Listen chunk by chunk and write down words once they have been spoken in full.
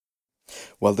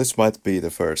Well, this might be the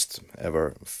first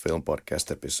ever film podcast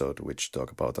episode which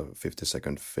talk about a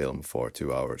 50-second film for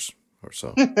 2 hours or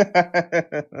so.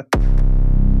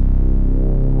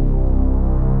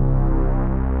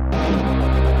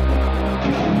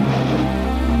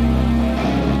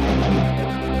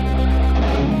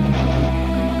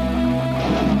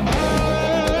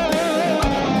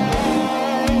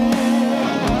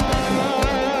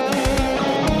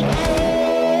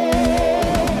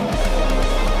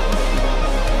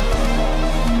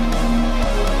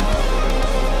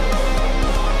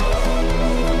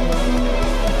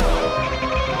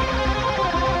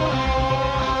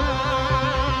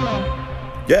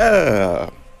 Yeah!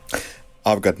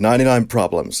 I've got 99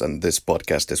 problems and this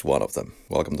podcast is one of them.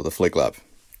 Welcome to the Flick Lab.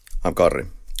 I'm Karri.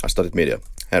 I studied media.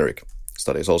 Henrik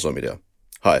studies also media.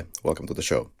 Hi, welcome to the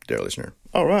show, dear listener.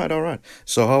 All right.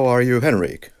 So how are you,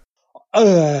 Henrik?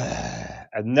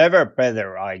 Never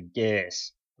better, I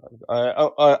guess.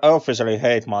 I officially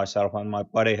hate myself, and my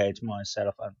body hates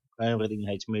myself, and everything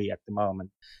hates me at the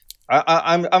moment.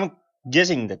 I'm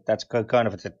guessing that that's kind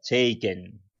of the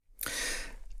taken.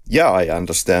 Yeah, I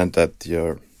understand that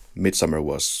your midsummer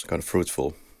was kind of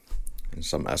fruitful in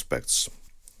some aspects.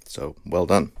 So, well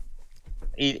done.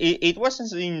 It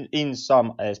wasn't in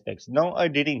some aspects. No, I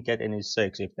didn't get any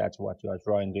sex, if that's what you are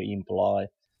trying to imply.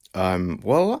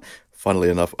 Well, funnily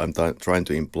enough, I'm trying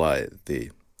to imply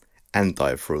the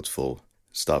anti-fruitful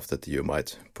stuff that you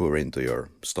might pour into your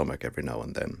stomach every now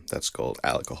and then. That's called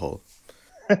alcohol.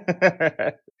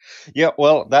 Yeah,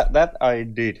 well, that I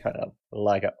did have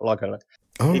like a.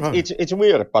 All right. It's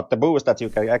weird, but the boost that you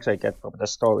can actually get from the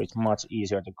store is much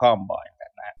easier to combine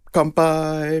Come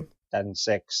by. than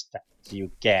sex that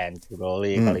you can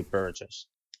legally purchase.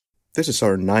 This is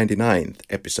our 99th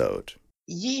episode.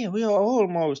 Yeah, we are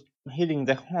almost hitting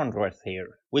the 100th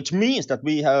here, which means that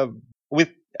we have,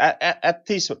 at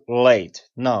this late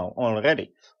now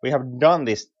already, we have done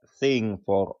this thing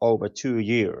for over 2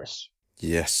 years.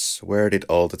 Yes, where did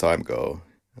all the time go?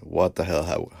 What the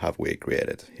hell have we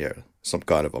created here? Some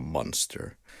kind of a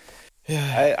monster.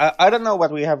 Yeah. I don't know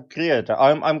what we have created.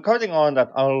 I'm counting on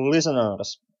that our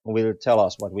listeners will tell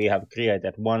us what we have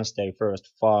created once they first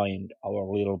find our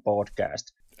little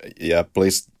podcast. Yeah,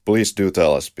 please do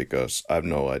tell us, because I have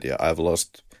no idea. I've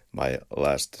lost my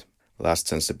last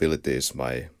sensibilities,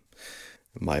 my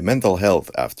mental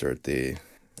health after the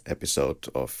episode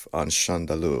of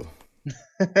Anshandaloo.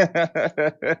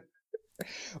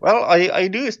 Well, I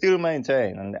do still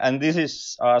maintain, and this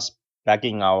is us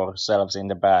backing ourselves in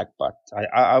the back, but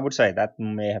I would say that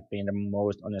may have been the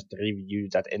most honest review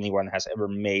that anyone has ever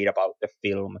made about the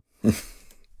film.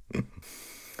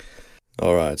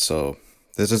 All right, so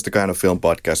this is the kind of film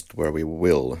podcast where we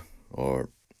will, or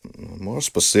more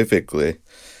specifically,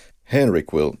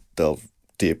 Henrik will delve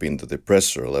deep into the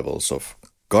pressure levels of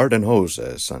garden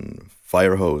hoses and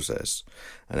fire hoses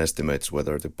and estimates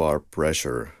whether the bar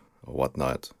pressure or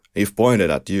whatnot, if pointed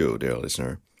at you, dear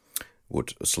listener,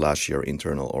 would slash your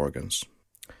internal organs.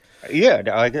 Yeah,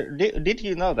 did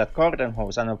you know that garden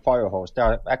hose and a fire hose, they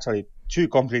are actually two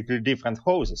completely different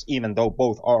hoses, even though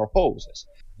both are hoses.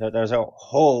 There's a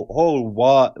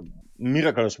whole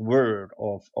miraculous world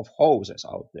of hoses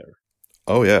out there.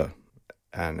 Oh yeah,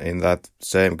 and in that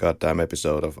same goddamn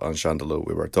episode of Anshandaloo,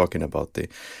 we were talking about the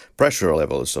pressure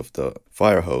levels of the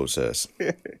fire hoses.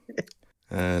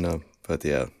 But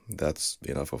yeah, that's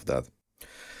enough of that.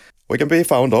 We can be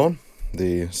found on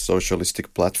the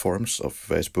socialistic platforms of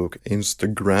Facebook,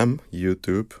 Instagram,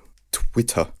 YouTube,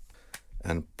 Twitter,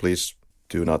 and please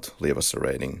do not leave us a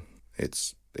rating.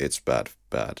 It's bad.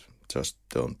 Just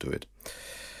don't do it.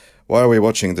 Why are we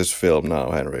watching this film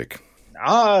now, Henrik?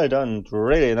 I don't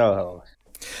really know.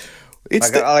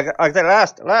 It's like the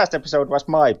last episode was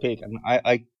my pick, and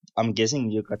I'm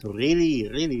guessing you got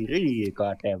really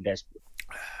goddamn desperate.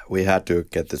 We had to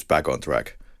get this back on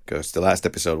track, because the last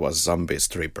episode was zombie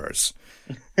strippers.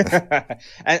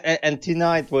 and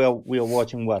tonight we are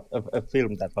watching what a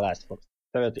film that lasts for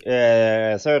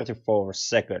 34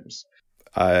 seconds.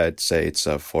 I'd say it's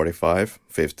a 45,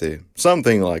 50,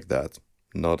 something like that.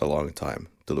 Not a long time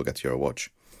to look at your watch.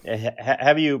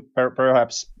 Have you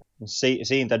perhaps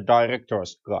seen the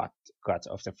director's cut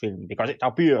of the film? Because it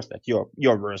appears that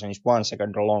your version is 1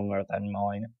 second longer than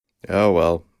mine. Oh,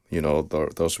 well,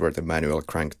 those were the manual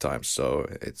crank times, so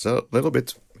it's a little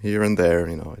bit here and there,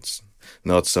 it's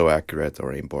not so accurate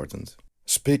or important.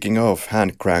 Speaking of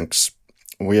hand cranks,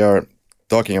 we are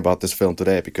talking about this film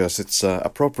today because it's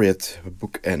appropriate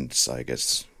bookends, I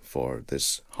guess, for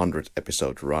this 100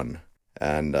 episode run.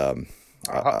 And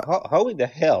how in the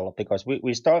hell? Because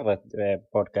we started the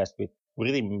podcast with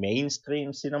really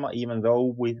mainstream cinema, even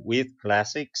though with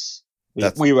classics.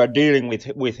 That's We were dealing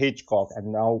with Hitchcock,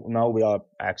 and now we are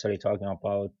actually talking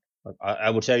about, I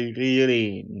would say,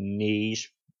 really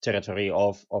niche territory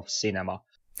of cinema,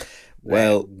 the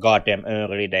well. goddamn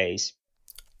early days.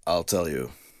 I'll tell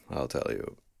you. I'll tell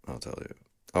you. I'll tell you.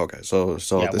 Okay, so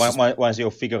Yeah, this is. once you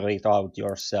figure it out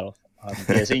yourself, I'm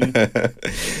guessing.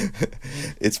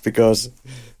 It's because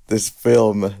this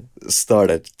film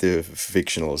started the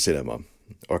fictional cinema,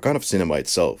 or kind of cinema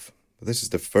itself. This is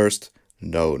the first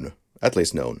known, at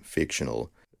least known,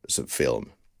 fictional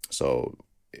film. So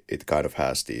it kind of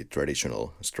has the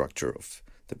traditional structure of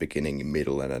the beginning,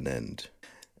 middle, and an end.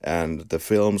 And the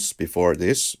films before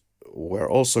this were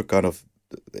also kind of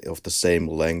the same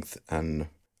length, and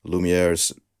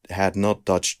Lumiere's had not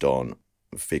touched on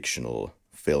fictional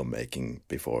filmmaking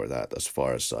before that, as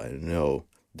far as I know.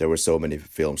 There were so many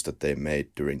films that they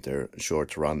made during their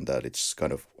short run that it's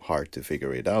kind of hard to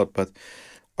figure it out. But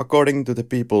according to the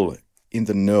people in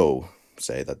the know,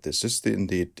 say that this is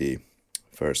indeed the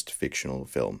first fictional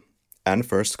film and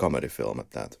first comedy film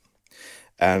at that.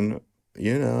 And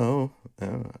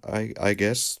I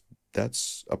guess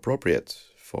that's appropriate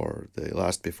for the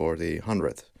last before the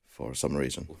 100th for some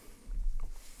reason.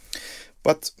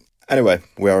 But anyway,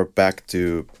 we are back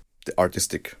to the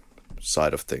artistic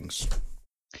side of things.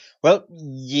 Well,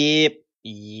 yep,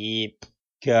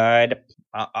 good.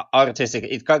 Artistic.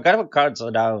 It kind of cuts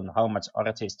down how much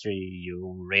artistry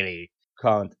you really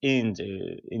count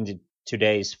into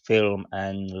today's film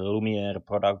and Lumiere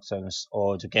productions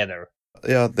altogether.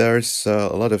 Yeah, there's a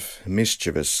lot of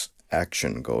mischievous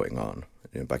action going on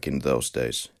back in those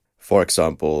days. For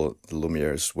example, the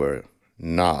Lumieres were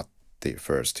not the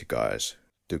first guys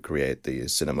to create the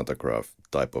cinematograph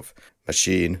type of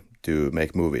machine to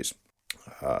make movies.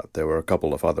 There were a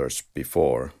couple of others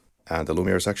before, and the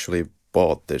Lumieres actually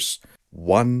bought this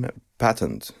one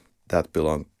patent that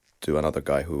belonged to another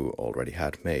guy who already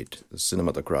had made the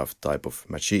cinematograph type of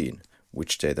machine,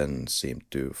 which they then seemed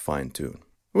to fine tune.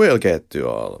 We'll get to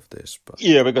all of this, but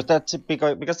Yeah,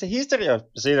 because the history of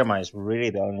cinema is really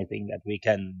the only thing that we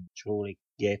can truly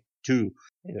get to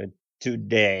uh,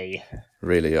 today.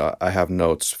 really, I have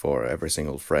notes for every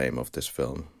single frame of this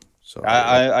film. So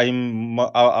I'm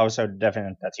also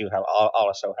definite that you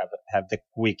also have the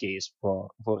quickies for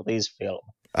this film.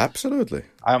 absolutely.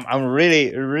 I'm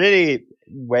really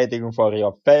waiting for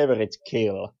your favorite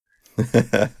kill.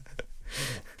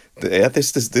 Yeah,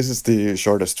 this is the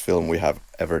shortest film we have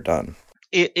ever done.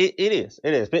 It is,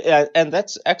 and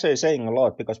that's actually saying a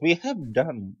lot because we have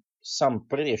done some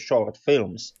pretty short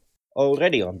films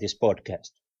already on this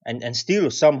podcast, and still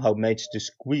somehow managed to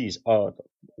squeeze out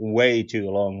way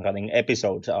too long running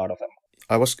episodes out of them.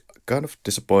 I was kind of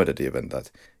disappointed even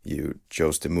that you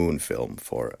chose the Moon film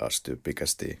for us to pick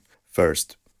as the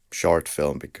first short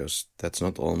film, because that's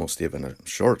not almost even a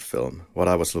short film. What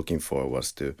I was looking for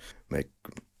was to make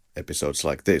episodes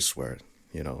like this where,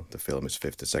 the film is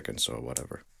 50 seconds or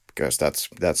whatever, because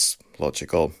that's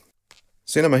logical.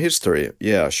 Cinema history,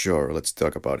 yeah, sure, let's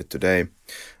talk about it today.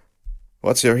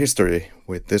 What's your history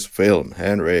with this film,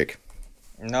 Henrik?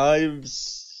 I've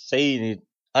seen it,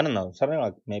 I don't know, something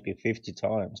like maybe 50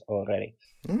 times already.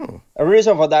 Oh, A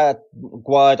reason for that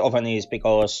quite often is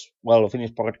because, well,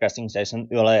 Finnish broadcasting station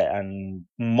Yle and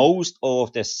most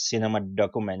of the cinema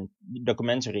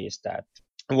documentaries that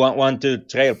want to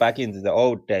trail back into the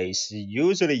old days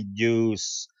usually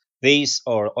use this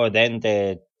or then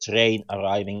the train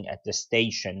arriving at the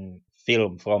station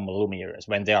film from Lumiere's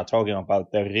when they are talking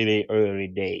about the really early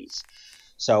days.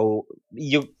 So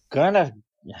you kind of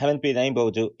haven't been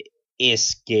able to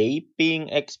escape being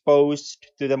exposed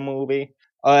to the movie.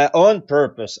 On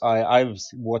purpose, I've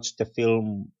watched the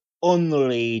film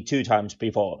only 2 times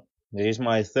before. This is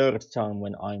my third time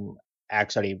when I'm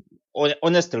actually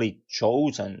honestly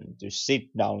chosen to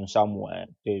sit down somewhere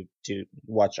to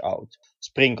watch out.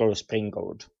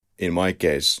 Sprinkled. in my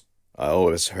case, I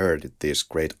always heard these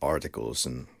great articles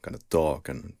and kind of talk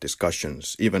and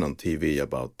discussions, even on TV,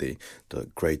 about the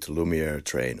great Lumiere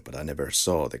train, but I never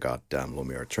saw the goddamn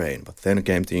Lumiere train. But then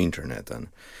came the internet, and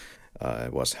I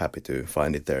was happy to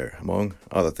find it there, among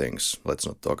other things. Let's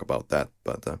not talk about that.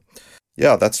 But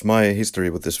yeah, that's my history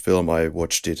with this film. I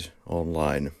watched it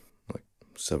online like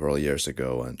several years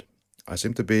ago, and I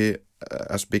seem to be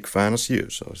as big fan as you.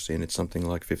 So I've seen it something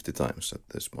like 50 times at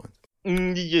this point.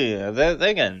 Yeah,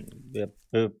 again,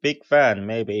 a big fan,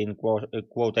 maybe in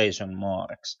quotation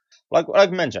marks.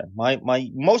 Like mentioned, my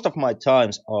most of my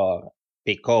times are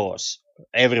because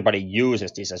everybody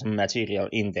uses this as material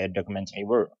in their documentary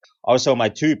work. Also, my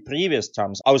 2 previous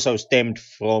times also stemmed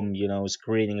from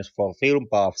screenings for film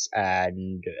buffs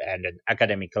and an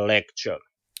academic lecture.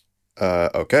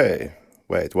 Okay.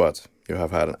 Wait, what? You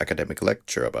have had an academic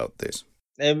lecture about this.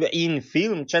 In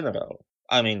film general,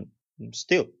 I mean,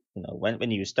 still,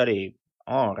 when you study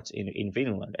art in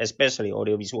Finland, especially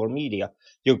audiovisual media,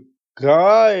 you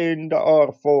kind of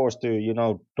are forced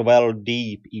to, dwell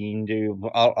deep into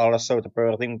also the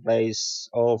birthplace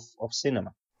of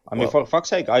cinema. I mean, Well, for fuck's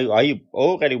sake, I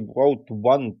already wrote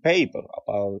one paper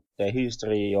about the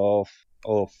history of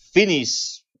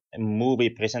Finnish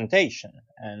movie presentation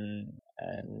and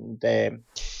the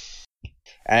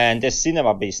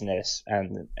cinema business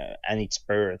and its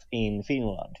birth in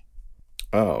Finland.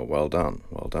 oh, well done,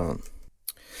 well done.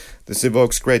 This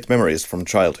evokes great memories from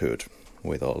childhood,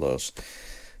 with all those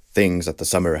things at the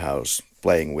summer house,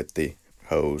 playing with the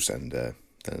hose, and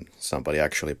then somebody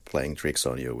actually playing tricks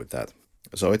on you with that.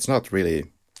 So it's not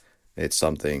really, it's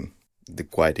something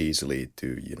quite easily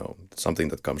to, something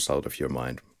that comes out of your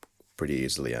mind pretty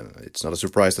easily. And it's not a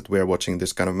surprise that we're watching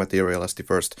this kind of material as the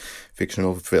first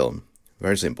fictional film.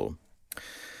 Very simple.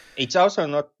 It's also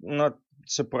not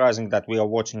surprising that we are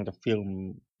watching the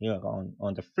film here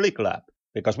on the Flick Lab,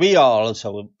 because we are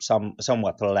also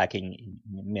somewhat lacking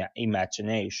in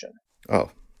imagination. Oh,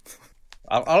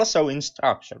 Also in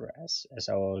structure, as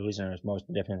our listeners most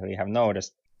definitely have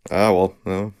noticed. well,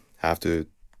 no, have to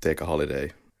take a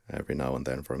holiday every now and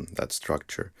then from that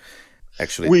structure.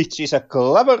 Actually, Which is a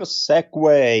clever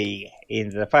segue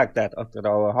into the fact that after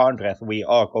our 100th, we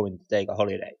are going to take a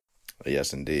holiday.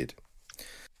 yes, indeed.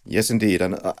 Yes, indeed.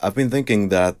 And I've been thinking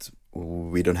that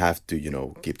we don't have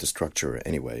to, keep the structure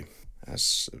anyway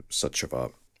as such of a,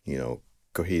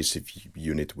 cohesive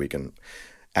unit. We can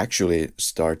actually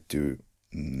start to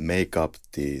make up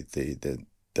the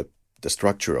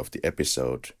structure of the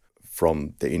episode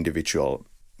from the individual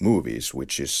movies,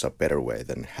 which is a better way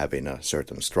than having a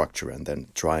certain structure and then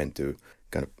trying to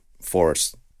kind of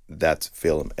force that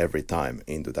film every time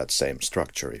into that same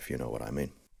structure, if you know what I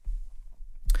mean.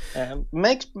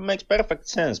 Makes perfect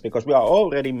sense, because we are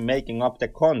already making up the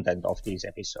content of these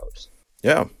episodes.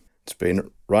 Yeah, it's been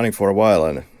running for a while,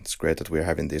 and it's great that we're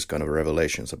having these kind of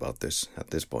revelations about this at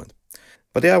this point.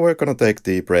 But yeah, we're gonna take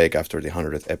the break after the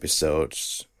 100th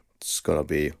episodes. It's gonna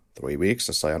be 3 weeks,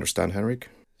 as I understand, Henrik.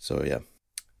 So yeah,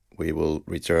 we will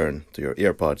return to your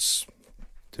earpods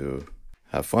to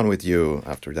have fun with you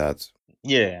after that.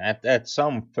 Yeah, at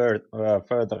some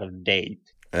further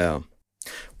date. Yeah.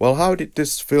 Well, how did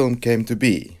this film came to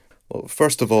be? Well,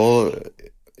 first of all,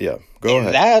 yeah, go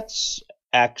ahead. That's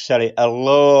actually a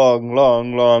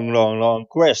long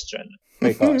question,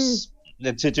 because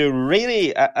to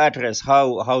really address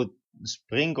how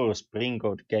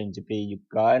Sprinkled came to be, you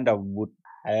kind of would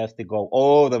have to go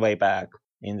all the way back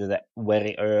into the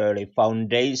very early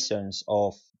foundations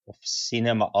of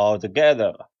cinema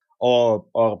altogether, or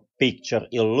picture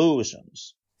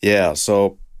illusions. Yeah,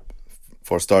 so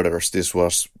for starters, this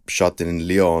was shot in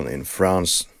Lyon in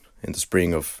France in the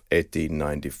spring of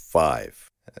 1895.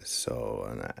 So,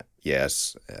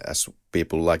 yes, as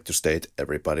people like to state,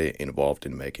 everybody involved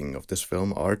in making of this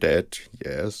film are dead,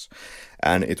 yes.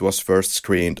 And it was first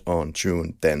screened on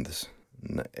June 10th,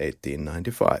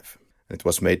 1895. It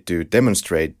was made to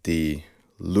demonstrate the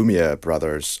Lumiere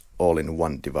brothers'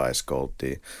 all-in-one device called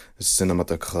the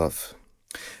cinematographe.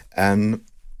 And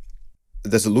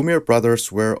the Lumiere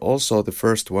brothers were also the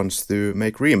first ones to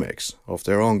make remakes of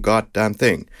their own goddamn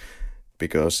thing,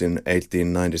 because in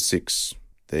 1896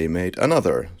 they made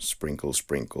another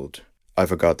Sprinkled. I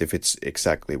forgot if it's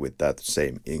exactly with that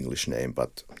same English name,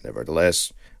 but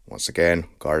nevertheless, once again,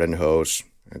 garden hose,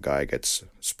 a guy gets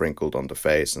sprinkled on the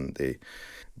face, and the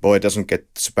boy doesn't get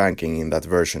spanking in that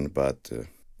version, but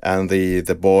and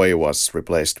the boy was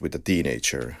replaced with a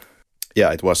teenager.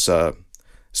 Yeah, it was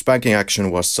spanking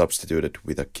action was substituted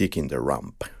with a kick in the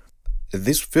rump.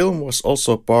 This film was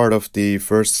also part of the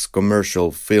first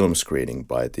commercial film screening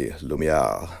by the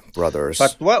Lumiere brothers.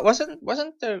 But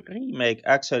wasn't the remake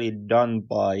actually done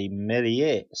by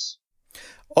Méliès?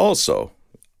 Also,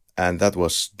 and that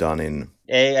was done in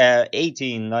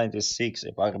 1896,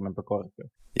 if I remember correctly.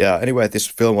 Yeah, anyway, this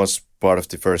film was part of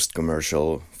the first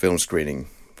commercial film screening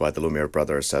by the Lumiere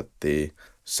brothers at the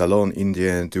Salon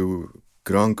Indien du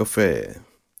Grand Café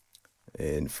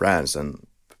in France and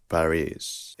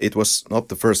Paris. It was not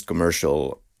the first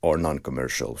commercial or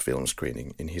non-commercial film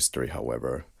screening in history,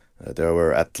 however. There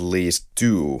were at least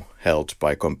 2 held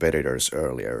by competitors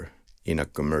earlier in a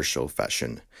commercial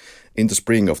fashion. In the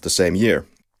spring of the same year,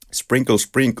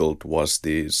 Sprinkled was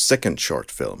the second short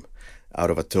film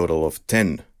out of a total of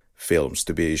 10 films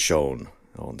to be shown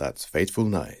on that fateful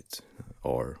night,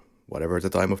 or whatever the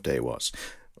time of day was,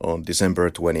 on December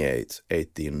 28,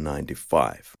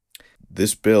 1895.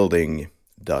 This building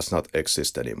does not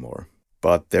exist anymore,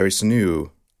 but there is a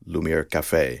new Lumiere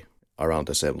Cafe around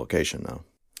the same location now.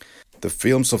 The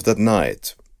films of that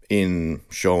night, in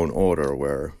shown order,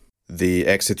 were the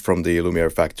exit from the Lumiere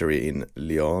factory in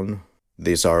Lyon.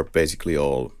 These are basically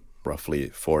all roughly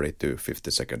 40 to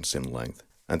 50 seconds in length.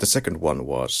 And the second one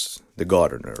was The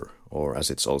Gardener, or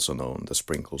as it's also known, The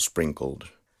Sprinkle Sprinkled,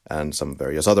 and some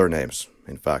various other names,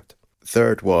 in fact.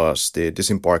 Third was the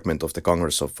disembarkment of the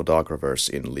Congress of Photographers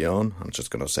in Lyon. I'm just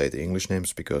going to say the English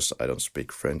names because I don't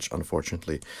speak French,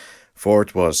 unfortunately.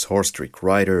 Fourth was Horse Trick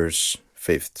Riders.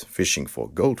 Fifth, Fishing for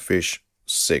Goldfish.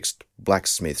 Sixth,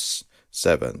 Blacksmiths.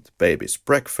 Seventh, Baby's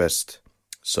Breakfast.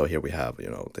 So here we have,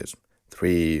 these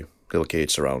 3 little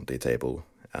kids around the table,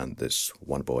 and this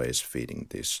one boy is feeding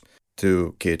these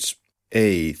 2 kids.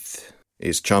 Eighth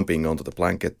is Jumping onto the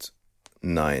Blanket.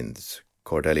 Ninth,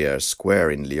 Cordelia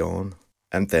Square in Lyon.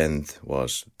 And 10th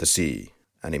was The Sea,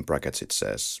 and in brackets it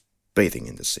says Bathing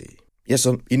in the Sea. Yes,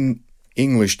 in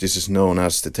English this is known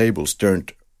as The Tables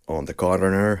Turned on the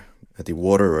Gardener, The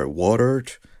Waterer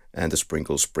Watered, and The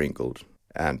Sprinkle Sprinkled,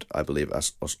 and I believe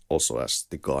also as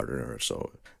The Gardener.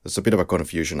 So there's a bit of a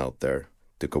confusion out there.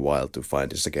 Took a while to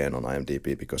find this again on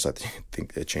IMDb because I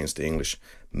think they changed the English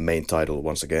main title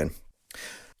once again.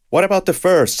 What about the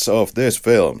firsts of this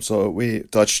film? So we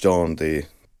touched on the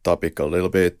topic a little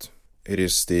bit. It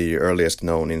is the earliest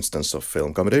known instance of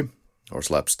film comedy, or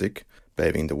slapstick,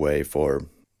 paving the way for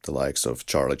the likes of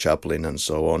Charlie Chaplin and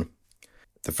so on.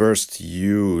 The first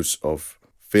use of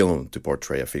film to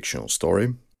portray a fictional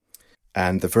story,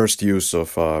 and the first use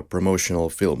of a promotional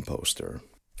film poster.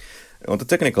 On the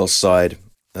technical side,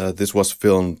 this was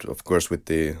filmed, of course, with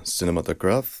the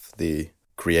cinematograph, the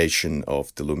creation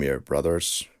of the Lumiere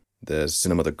brothers. The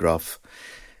cinematograph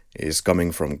is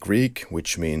coming from Greek,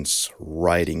 which means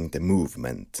riding the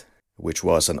movement, which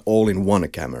was an all-in-one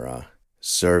camera,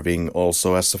 serving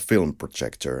also as a film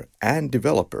projector and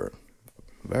developer.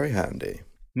 Very handy.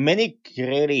 Many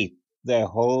credit the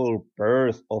whole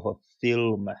birth of a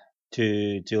film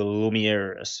to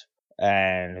Lumiere's,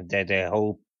 and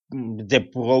the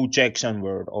projection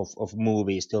world of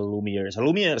movies to Lumiere's.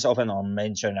 Lumiere's often are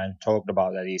mentioned and talked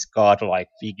about as these godlike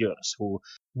figures who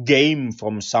came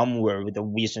from somewhere with a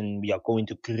vision. We are going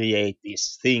to create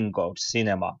this thing called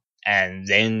cinema, and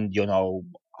then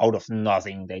out of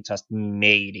nothing they just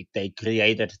made it. They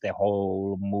created the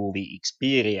whole movie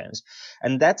experience,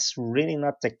 and that's really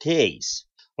not the case.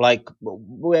 Like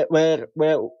where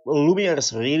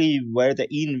Lumiere's really were the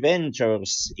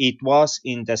inventors, it was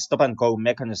in the stop and go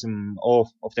mechanism of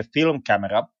the film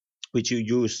camera, which you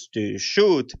use to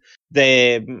shoot.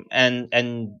 They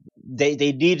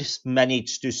did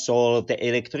manage to solve the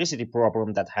electricity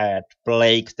problem that had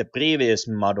plagued the previous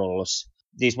models,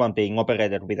 this one being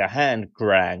operated with a hand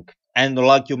crank. And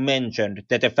like you mentioned,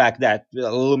 that the fact that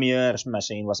Lumiere's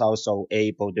machine was also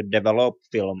able to develop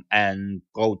film and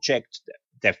project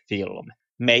the film,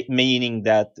 meaning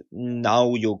that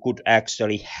now you could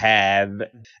actually have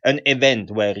an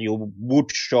event where you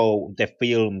would show the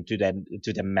film to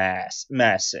the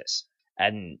masses,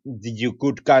 and you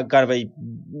could kind of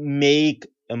make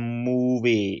a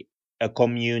movie a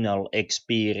communal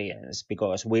experience,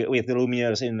 because with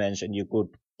Lumiere's invention you could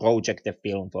project the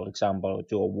film, for example,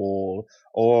 to a wall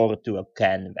or to a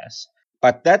canvas.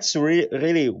 But that's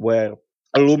really where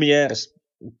Lumiere's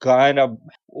kind of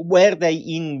where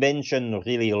the invention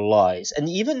really lies. And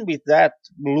even with that,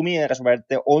 Lumiere's were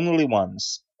the only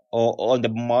ones on the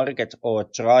market or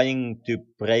trying to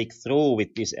break through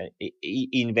with these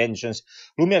inventions.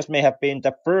 Lumiere's may have been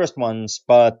the first ones,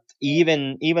 but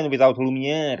even without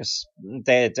Lumiere's,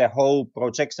 the whole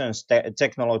projections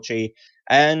technology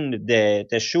and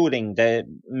the shooting, the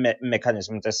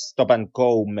mechanism, the stop and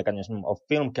go mechanism of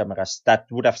film cameras, that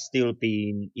would have still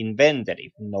been invented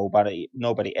if nobody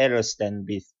else than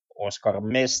with Oscar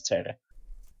Messer.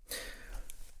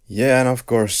 Yeah, and of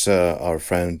course our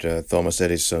friend Thomas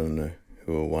Edison,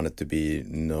 who wanted to be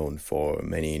known for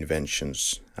many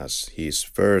inventions as his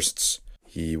firsts,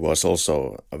 he was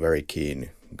also a very keen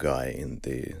guy in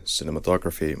the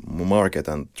cinematography market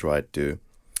and tried to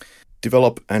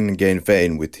develop and gain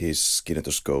fame with his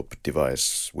kinetoscope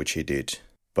device, which he did.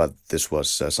 But this was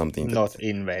something that... Not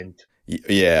invent.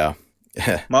 Yeah.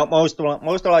 most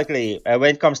likely,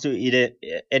 when it comes to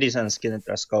Edison's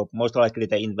kinetoscope, most likely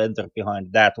the inventor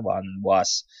behind that one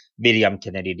was William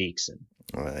Kennedy Dixon.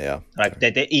 Yeah. Like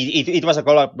it was a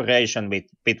collaboration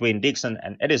between Dixon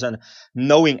and Edison.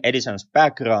 Knowing Edison's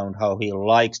background, how he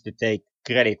likes to take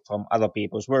credit from other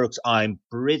people's works, I'm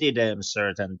pretty damn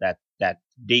certain that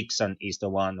Dixon is the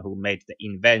one who made the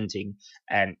inventing,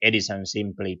 and Edison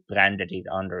simply branded it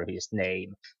under his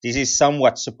name. This is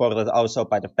somewhat supported also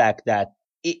by the fact that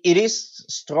it is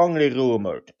strongly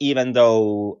rumored, even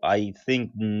though I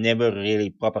think never really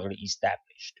properly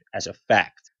established as a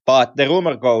fact. But the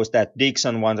rumor goes that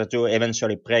Dixon wanted to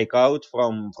eventually break out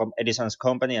from Edison's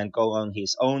company and go on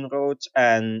his own route,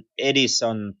 and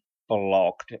Edison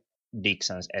blocked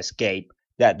Dixon's escape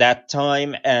at that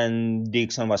time, and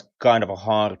Dixon was kind of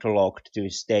hard locked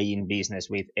to stay in business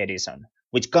with Edison,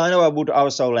 which kind of would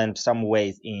also lend some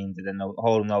weight into the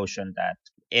whole notion that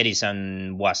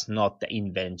Edison was not the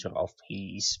inventor of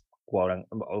his quote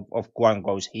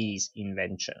unquote his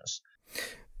inventions.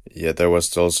 Yeah, there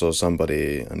was also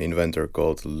somebody, an inventor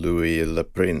called Louis Le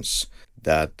Prince,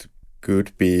 that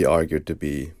could be argued to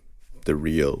be the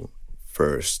real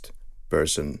first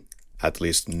person, at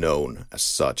least known as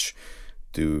such,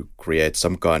 to create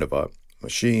some kind of a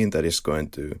machine that is going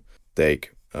to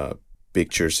take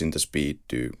pictures in the speed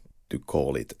to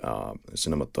call it a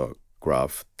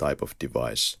cinematograph type of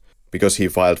device. Because he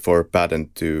filed for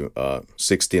patent to a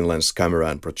 16-lens camera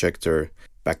and projector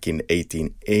back in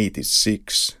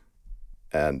 1886,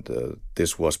 and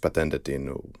this was patented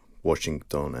in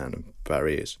Washington and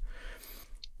Paris.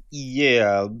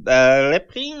 Yeah, Le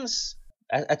Prince,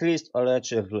 at least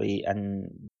allegedly,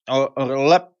 and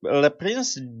Le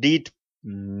Prince did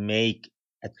make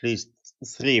at least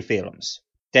 3 films.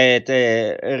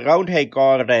 The Roundhay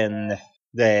Garden,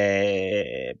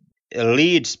 the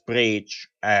Leeds Bridge,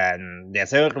 and the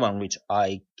third one, which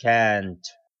I can't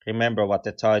remember what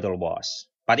the title was.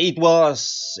 But it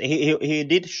was, he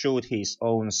did shoot his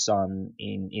own son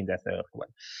in the third one.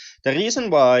 The reason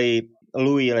why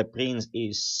Louis Le Prince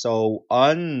is so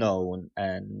unknown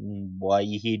and why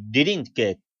he didn't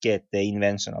get the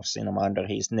invention of cinema under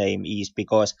his name is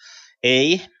because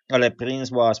Le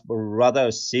Prince was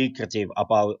rather secretive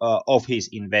about of his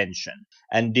invention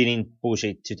and didn't push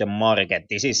it to the market.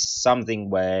 This is something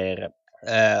where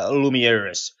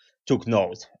Lumiere's took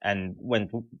note and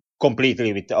went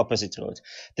completely with the opposite route.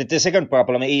 The second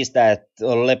problem is that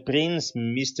Le Prince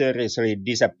mysteriously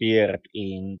disappeared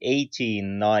in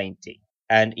 1890.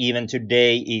 And even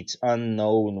today, it's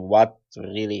unknown what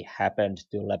really happened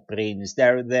to Le Prince.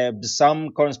 There some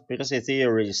conspiracy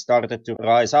theories started to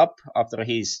rise up after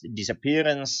his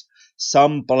disappearance.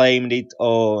 Some blamed it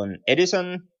on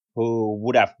Edison, who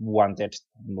would have wanted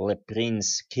Le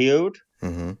Prince killed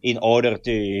in order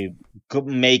to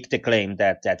make the claim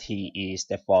that he is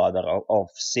the father of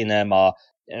cinema.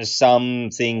 Some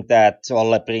think that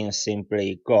Le Prince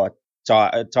simply got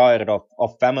tired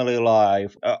of family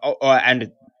life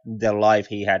and the life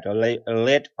he had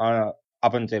led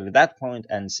up until that point,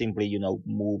 and simply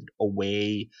moved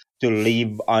away to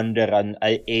live under an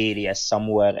alias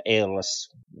somewhere else.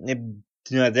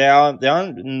 There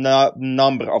are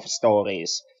number of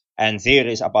stories and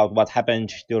theories about what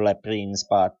happened to Le Prince,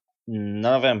 but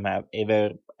none of them have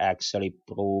ever actually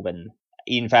proven.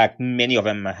 In fact, many of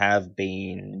them have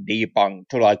been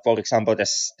debunked. Like, for example,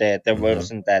 the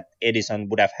version that Edison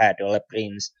would have had Le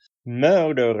Prince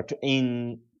murdered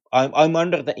in. I'm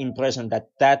under the impression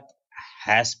that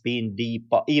has been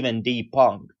even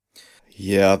debunked.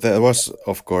 Yeah, there was,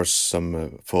 of course,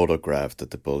 some photograph that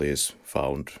the police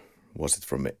found. Was it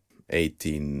from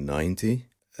 1890?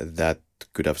 That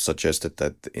could have suggested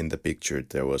that in the picture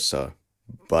there was a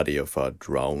body of a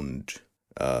drowned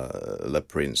Le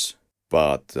Prince.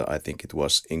 But I think it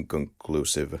was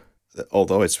inconclusive.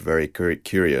 Although it's very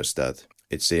curious that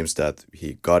it seems that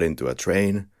he got into a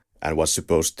train and was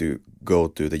supposed to go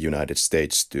to the United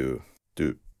States to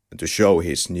show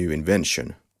his new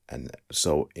invention. And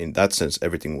so in that sense,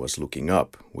 everything was looking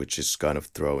up, which is kind of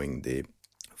throwing the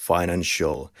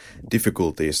financial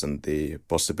difficulties and the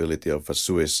possibility of a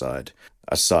suicide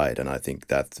aside. And I think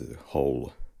that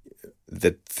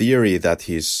the theory that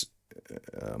his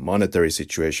monetary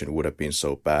situation would have been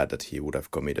so bad that he would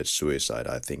have committed suicide,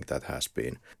 I think that has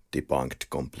been debunked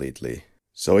completely.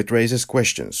 So it raises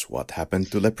questions. What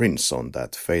happened to Le Prince on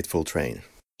that fateful train?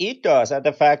 It does, and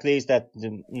the fact is that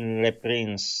Le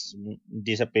Prince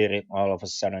disappearing all of a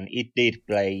sudden, it did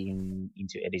play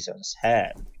into Edison's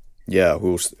hand. Yeah,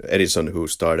 Edison, who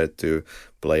started to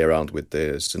play around with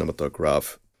the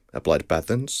cinematograph, applied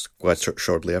patents quite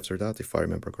shortly after that, if I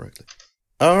remember correctly.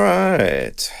 All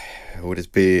right. Would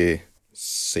it be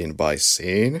scene by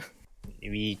scene?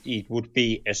 It would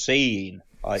be a scene,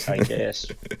 I guess.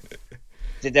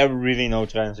 There are really no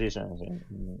transitions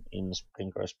in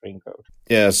Spring Code.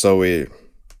 Yeah, so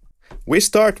we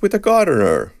start with a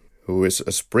gardener who is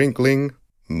sprinkling,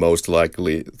 most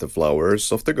likely, the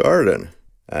flowers of the garden.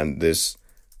 And this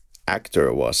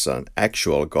actor was an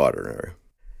actual gardener.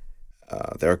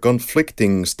 There are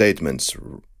conflicting statements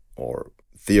or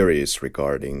theories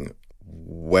regarding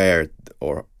where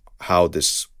or how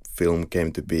this film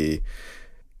came to be.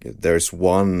 There's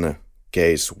one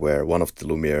case where one of the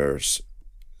Lumieres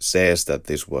says that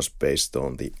this was based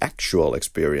on the actual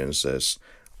experiences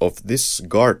of this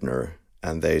gardener,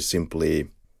 and they simply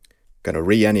kind of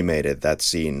reanimated that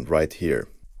scene right here.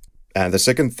 And the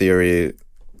second theory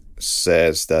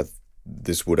says that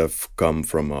this would have come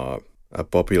from a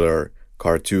popular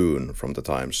cartoon from the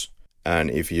times.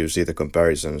 And if you see the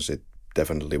comparisons, it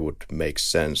definitely would make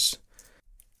sense.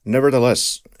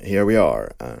 Nevertheless, here we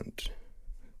are. And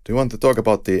do you want to talk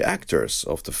about the actors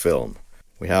of the film?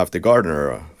 We have the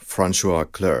gardener, Francois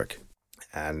Clerc.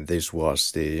 And this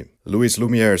was the Louis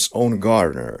Lumiere's own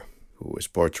gardener, who is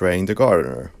portraying the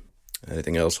gardener.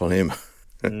 Anything else on him?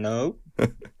 No.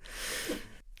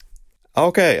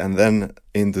 Okay, and then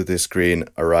into the screen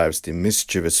arrives the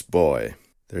mischievous boy.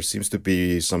 There seems to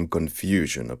be some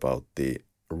confusion about the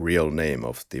real name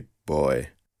of the boy.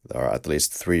 There are at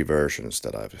least 3 versions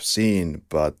that I've seen,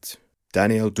 but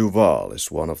Daniel Duval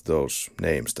is one of those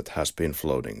names that has been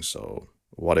floating. So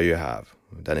what do you have?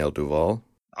 Daniel Duval?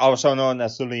 Also known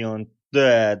as Leon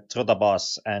the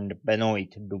Trotabas and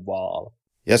Benoit Duval.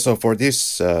 Yeah, so for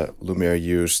this, Lumiere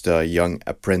used a young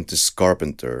apprentice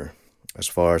carpenter. As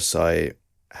far as I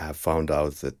have found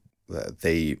out, that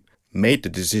they made the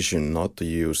decision not to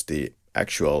use the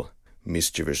actual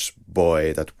mischievous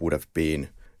boy that would have been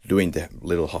doing the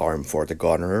little harm for the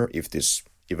gardener if this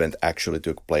event actually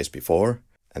took place before.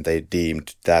 And they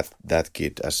deemed that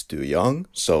kid as too young,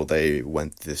 so they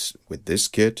went with this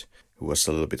kid, who was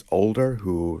a little bit older,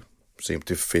 who seemed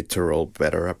to fit the role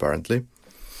better, apparently.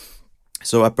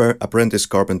 So apprentice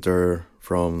carpenter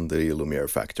from the Lumiere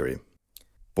factory,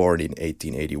 born in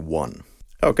 1881.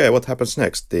 Okay, what happens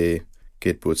next? The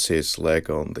kid puts his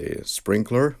leg on the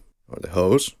sprinkler or the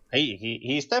hose.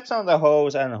 He steps on the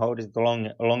hose and holds it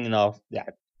long enough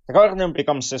that the gardener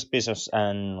becomes suspicious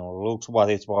and looks what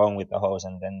is wrong with the hose,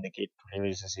 and then the kid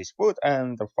releases his foot,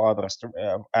 and the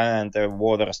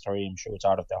water stream shoots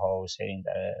out of the hose, hitting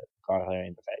the gardener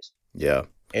in the face. Yeah.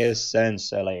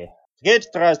 Essentially. The kid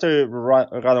tries to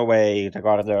run away. The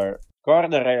gardener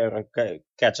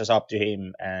catches up to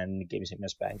him and gives him a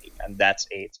spanking, and that's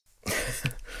it.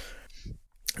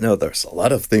 No, there's a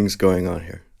lot of things going on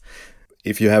here.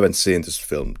 If you haven't seen this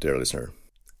film, dear listener,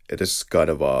 it is kind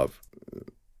of a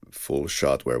full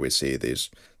shot where we see these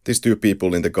 2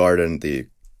 people in the garden.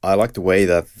 I like the way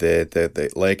that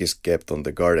the leg is kept on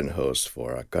the garden hose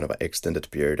for a kind of an extended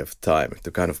period of time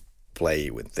to kind of play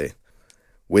with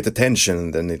the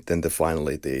tension. Then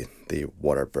finally the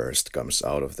water burst comes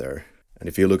out of there. And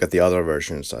if you look at the other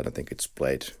versions, I don't think it's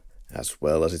played as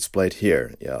well as it's played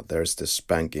here. Yeah, there's the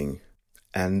spanking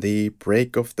and the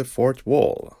break of the 4th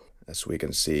wall, as we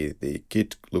can see the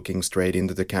kid looking straight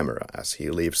into the camera as he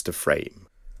leaves the frame.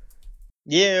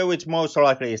 Yeah, which most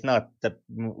likely is not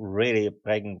really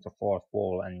breaking the 4th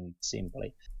wall, and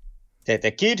simply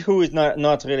the kid, who is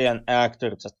not really an actor,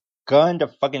 just kind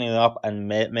of fucking it up and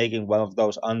making one of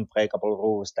those unbreakable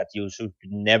rules that you should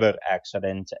never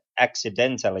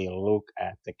accidentally look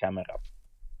at the camera.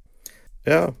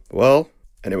 Yeah, well,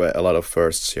 anyway, a lot of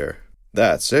firsts here.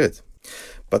 That's it.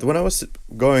 But when I was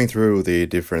going through the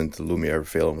different Lumiere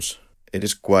films, it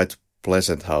is quite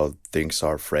pleasant how things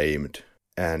are framed.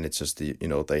 And it's just,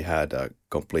 they had a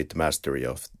complete mastery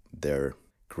of their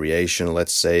creation,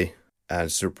 let's say.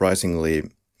 And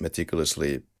surprisingly,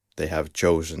 meticulously, they have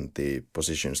chosen the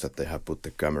positions that they have put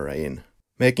the camera in,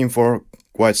 making for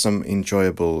quite some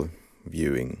enjoyable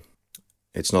viewing.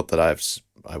 It's not that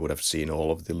I would have seen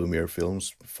all of the Lumiere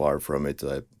films, far from it.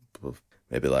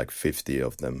 Maybe like 50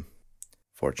 of them,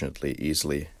 fortunately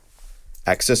easily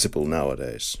accessible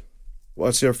nowadays.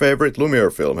 What's your favorite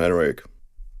Lumiere film, Henrik?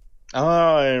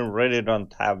 I really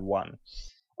don't have one.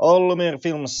 All Lumiere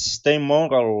films, they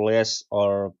more or less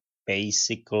are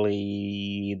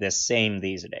basically the same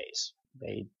these days.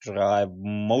 They drive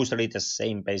mostly the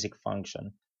same basic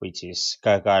function, which is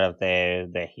kind of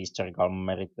the historical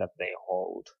merit that they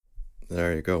hold.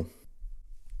 There you go.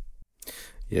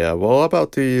 Yeah, well,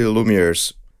 about the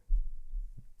Lumieres,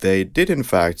 they did in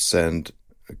fact send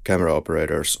camera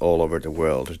operators all over the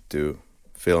world to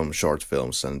film short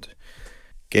films and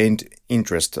gained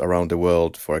interest around the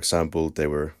world. For example, they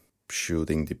were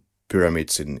shooting the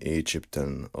pyramids in Egypt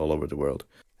and all over the world.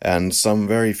 And some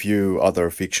very few other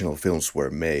fictional films were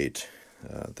made.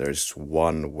 There's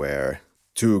one where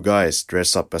 2 guys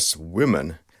dress up as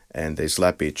women and they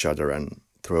slap each other and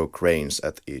throw cranes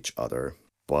at each other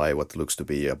by what looks to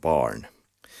be a barn.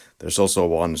 There's also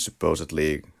one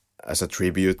supposedly as a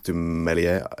tribute to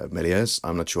Méliès,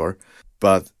 I'm not sure.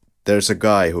 But there's a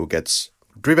guy who gets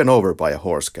driven over by a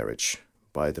horse carriage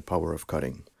by the power of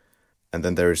cutting. And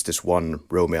then there is this one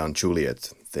Romeo and Juliet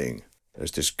thing.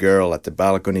 There's this girl at the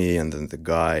balcony, and then the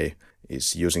guy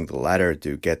is using the ladder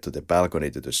to get to the balcony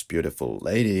to this beautiful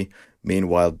lady.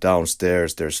 Meanwhile,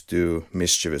 downstairs, there's two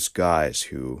mischievous guys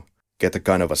who get a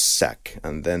kind of a sack.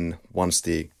 And then once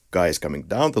the guy is coming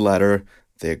down the ladder,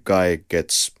 the guy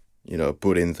gets,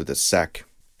 put into the sack.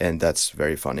 And that's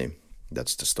very funny.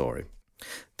 That's the story.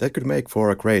 That could make for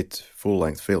a great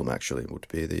full-length film, actually. It would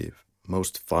be the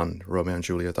most fun Romeo and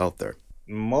Juliet out there.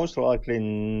 Most likely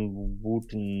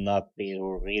would not be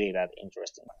really that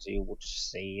interesting, as you would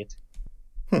see it.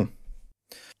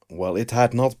 Well, it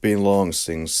had not been long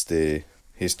since the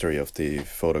history of the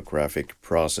photographic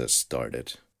process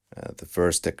started. The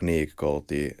first technique, called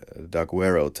the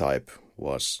daguerreotype,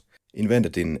 was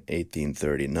invented in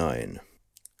 1839.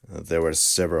 There were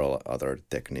several other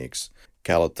techniques.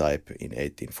 Calotype in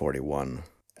 1841,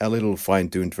 a little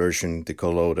fine-tuned version, the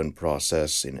collodon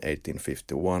process in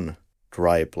 1851,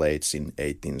 dry plates in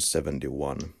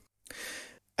 1871.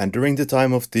 And during the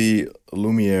time of the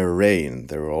Lumiere reign,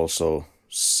 there were also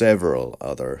several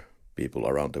other people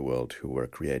around the world who were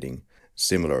creating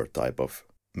similar type of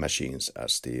machines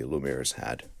as the Lumieres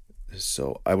had.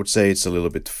 So I would say it's a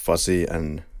little bit fuzzy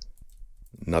and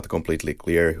not completely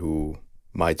clear who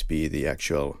might be the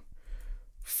actual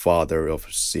father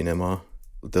of cinema.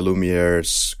 The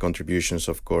Lumiere's contributions,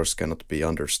 of course, cannot be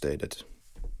understated.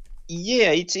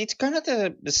 Yeah, it's kind of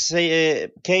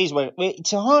the case where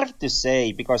it's hard to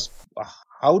say, because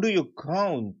how do you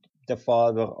count the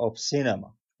father of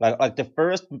cinema? Like the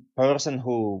first person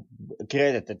who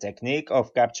created the technique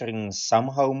of capturing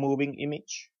somehow moving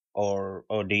image, or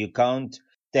do you count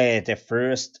the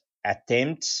first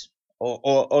attempts,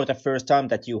 or the first time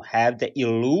that you have the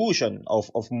illusion of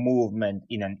movement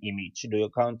in an image? Do you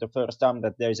count the first time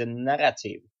that there's a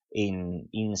narrative in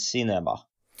cinema?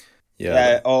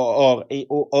 Yeah, Or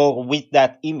with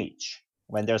that image,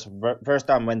 when there's first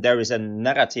time when there is a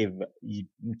narrative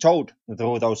told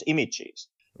through those images.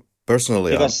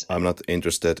 personally, Because I'm not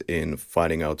interested in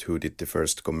finding out who did the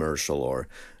first commercial or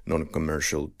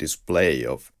non-commercial display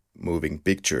of moving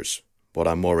pictures. What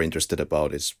I'm more interested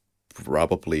about is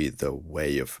probably the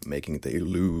way of making the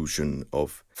illusion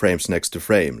of frames next to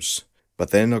frames.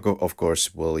 But then, of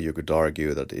course, well, you could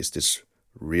argue that is this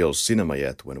real cinema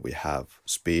yet when we have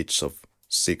speeds of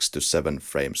 6 to 7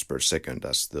 frames per second,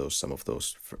 as some of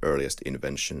those earliest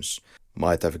inventions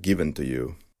might have given to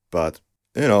you. But,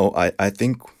 I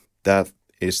think that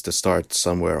is the start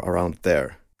somewhere around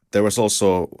there. There was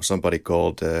also somebody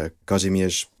called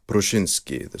Kazimierz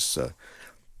Pruszynski, this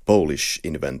Polish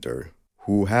inventor,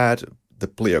 who had the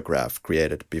pleiograph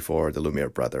created before the Lumiere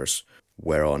brothers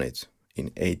were on it in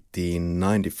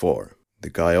 1894. The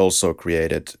guy also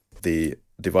created the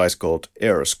device called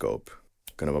Arroscope,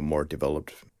 kind of a more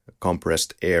developed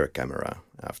compressed air camera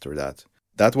after that.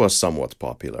 That was somewhat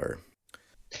popular.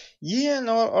 yeah,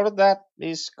 no, all that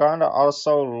is kind of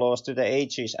also lost to the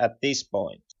ages at this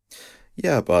point.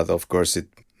 Yeah, but of course it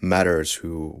matters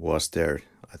who was there,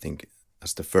 I think,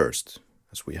 as the first,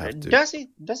 as we have to. Does it?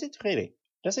 Does it really?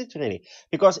 Does it really?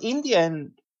 Because in the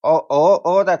end,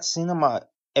 all that cinema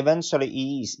eventually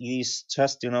is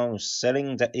just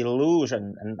selling the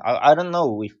illusion, and I don't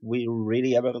know if we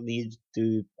really ever need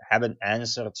to have an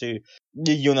answer to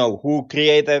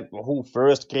who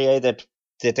first created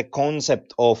the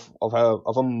concept of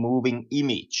a moving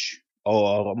image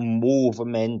or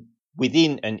movement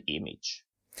within an image.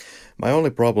 My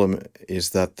only problem is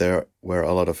that there were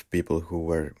a lot of people who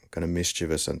were kind of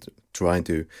mischievous and trying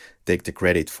to take the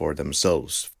credit for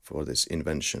themselves for this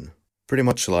invention. Pretty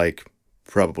much like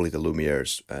probably the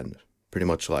Lumieres and pretty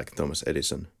much like Thomas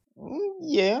Edison.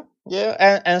 Yeah,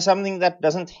 yeah, and something that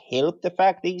doesn't help the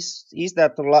fact is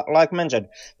that, like mentioned,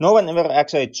 no one ever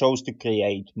actually chose to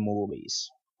create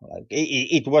movies. Like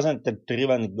it wasn't the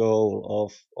driven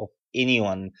goal of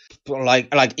anyone.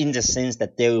 Like in the sense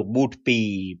that there would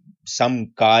be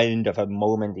some kind of a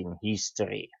moment in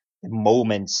history, the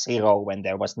moment zero, when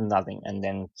there was nothing, and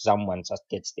then someone just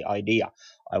gets the idea.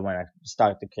 I want to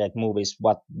start to create movies.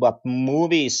 What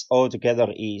movies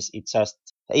altogether is, it's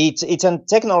a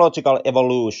technological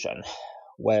evolution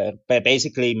where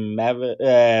basically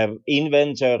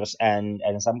inventors and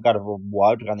some kind of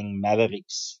wild running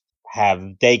mavericks have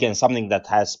taken something that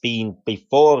has been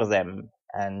before them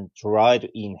and try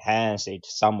to enhance it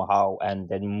somehow, and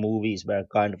then movies were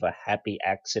kind of a happy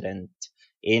accident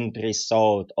end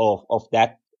result of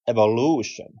that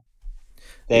evolution.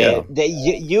 Yeah, The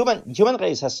human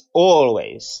race has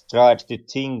always tried to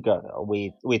tinker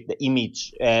with the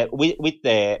image, with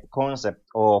the concept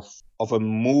of a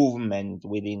movement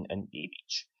within an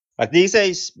image. Like these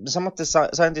days, some of the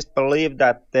scientists believe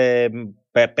that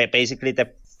basically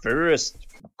the first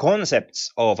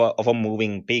concepts of a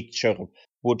moving picture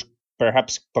would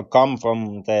perhaps come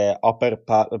from the upper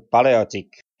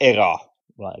Paleolithic era,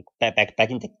 like back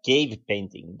in the cave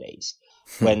painting days,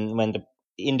 when the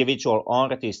individual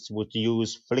artists would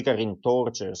use flickering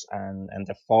torches and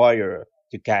the fire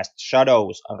to cast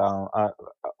shadows around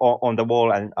on the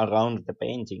wall and around the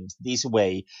paintings. This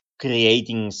way,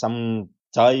 creating some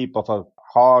type of a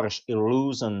harsh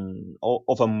illusion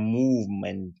of a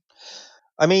movement.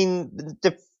 I mean,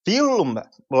 the film,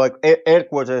 like air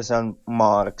quotation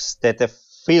marks, that the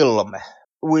film,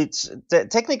 which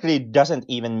technically doesn't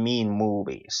even mean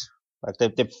movies. Like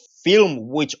the film,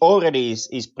 which already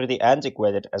is pretty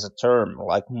antiquated as a term,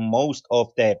 like most of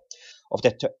the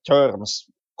terms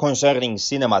concerning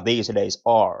cinema these days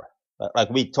are. Like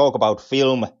we talk about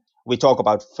film, we talk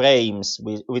about frames,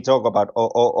 we talk about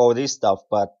all this stuff,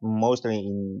 but mostly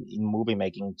in movie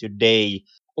making today,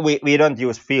 we don't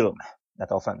use film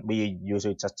that often. We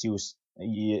usually just use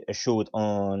shoot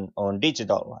on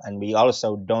digital, and we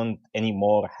also don't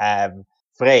anymore have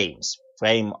frames.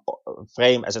 Frame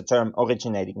as a term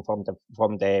originating from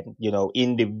the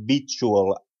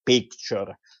individual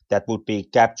picture that would be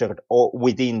captured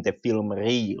within the film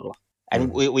reel,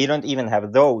 and Mm. we don't even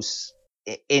have those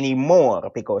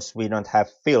anymore because we don't have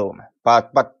film.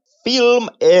 But film,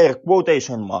 air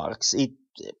quotation marks, it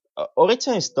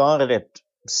originally started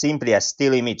simply as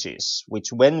still images,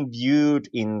 which when viewed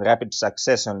in rapid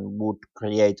succession would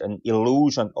create an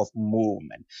illusion of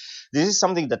movement. This is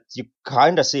something that you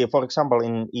kind of see, for example,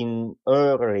 in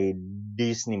early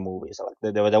Disney movies,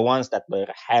 like the ones that were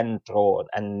hand drawn,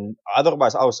 and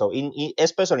otherwise also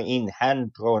especially in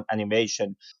hand drawn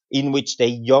animation, in which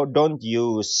they don't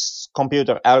use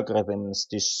computer algorithms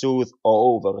to smooth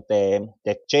over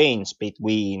the change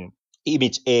between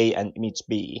image A and image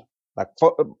B.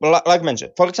 Like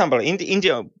mentioned, for example, in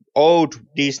the old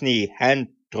Disney hand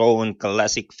drawn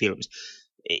classic films,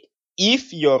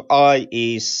 if your eye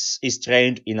is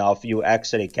trained enough, you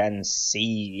actually can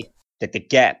see that the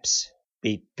gaps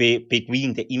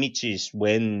between the images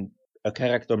when a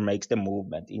character makes the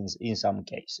movement in some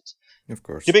cases. Of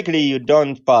course. Typically, you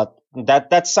don't, but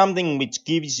that's something which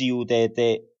gives you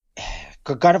the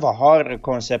kind of a harder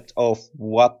concept of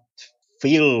what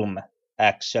film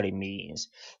actually means.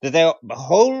 That the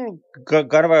whole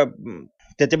kind of a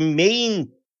that the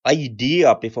main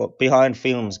idea behind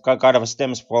films kind of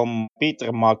stems from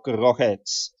Peter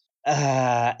McRohet's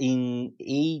in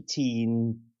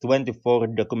 1824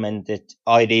 documented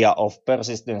idea of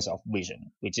persistence of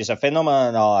vision, which is a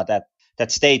phenomena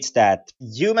that states that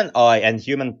human eye and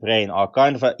human brain are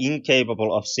kind of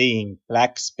incapable of seeing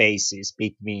black spaces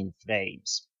between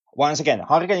frames. Once again,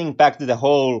 harkening back to the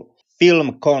whole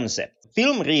film concept.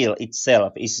 Film reel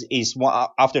itself is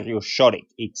after you shot it,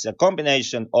 it's a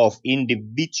combination of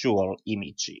individual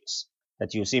images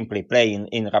that you simply play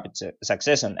in rapid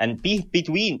succession, and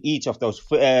between each of those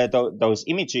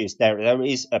images, there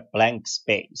is a blank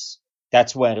space.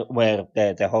 That's where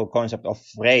the whole concept of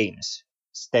frames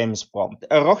stems from.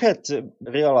 Rocket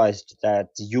realized that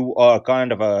you are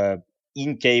kind of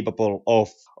incapable of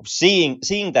seeing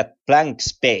that blank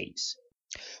space,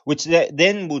 which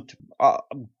then would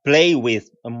play with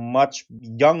a much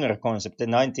younger concept, the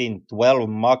 1912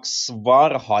 Max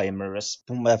Warheimer's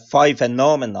five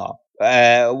phenomena,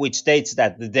 which states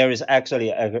that there is actually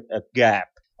a gap,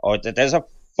 or that there's a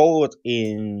fault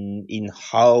in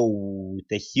how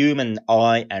the human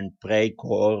eye and brain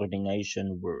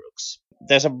coordination works.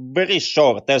 There's a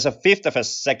fifth of a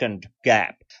second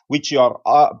gap, which your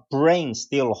brain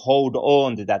still hold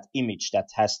on to that image that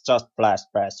has just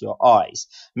flashed past your eyes.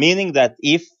 Meaning that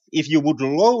if you would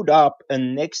load up a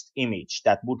next image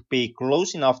that would be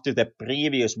close enough to the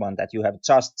previous one that you have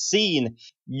just seen,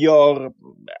 your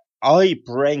eye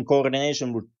brain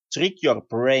coordination would trick your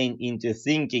brain into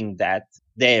thinking that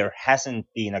there hasn't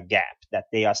been a gap, that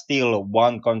they are still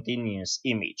one continuous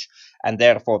image, and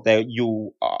therefore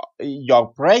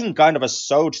your brain kind of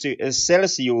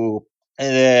sells you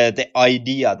the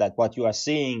idea that what you are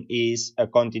seeing is a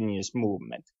continuous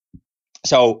movement.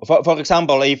 So, for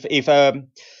example, if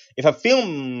a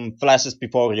film flashes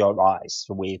before your eyes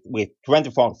with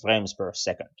 24 frames per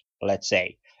second, let's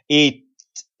say, it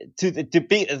to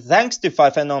be thanks to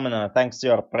five phenomena, thanks to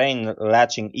your brain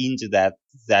latching into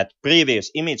that previous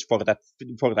image for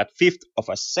that fifth of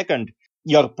a second,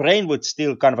 your brain would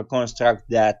still kind of construct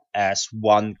that as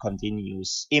one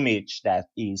continuous image that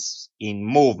is in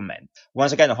movement.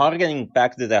 Once again, harkening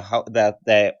back to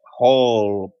the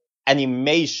whole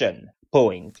animation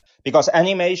point. because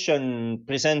animation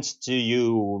presents to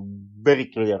you very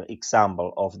clear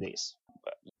example of this.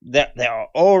 There are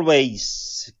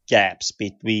always gaps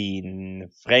between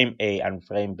frame A and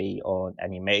frame B on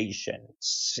animation.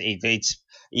 It's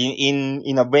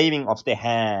in a waving of the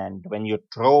hand when you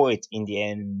draw it in the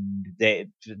end.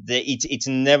 It's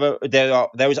never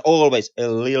there is always a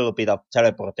little bit of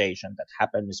teleportation that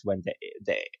happens when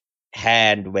the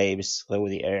hand waves through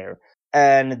the air,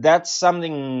 and that's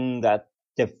something that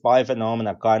the five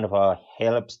phenomena kind of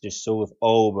helps to soothe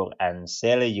over and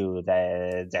sell you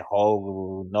the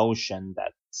whole notion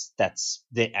that that's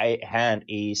the hand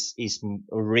is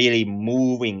really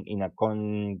moving in a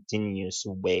continuous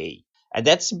way, and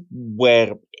that's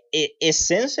where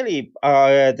essentially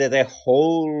the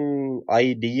whole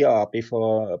idea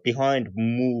behind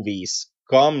movies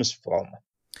comes from.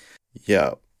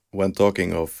 Yeah, when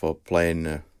talking of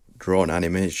plain drawn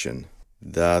animation,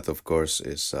 that of course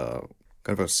is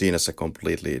kind of seen as a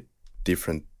completely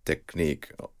different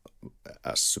technique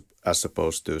as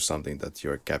opposed to something that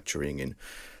you're capturing in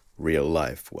real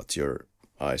life, what your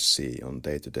eyes see on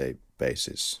day-to-day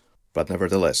basis. But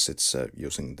nevertheless, it's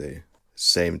using the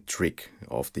same trick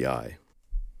of the eye.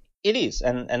 It is,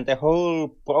 and the whole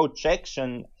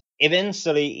projection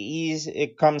eventually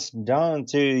it comes down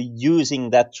to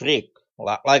using that trick.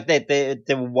 Like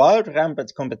the wild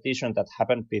rampant competition that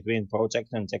happened between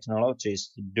projection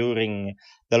technologies during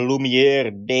the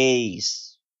Lumiere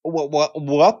days.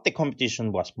 What the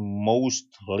competition was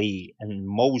mostly and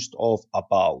most of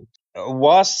about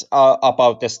was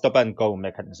about the stop and go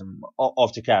mechanism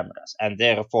of the cameras, and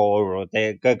therefore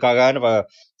kind of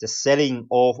the selling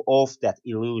of that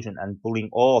illusion and pulling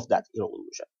off that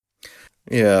illusion.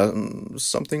 Yeah,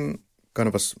 something kind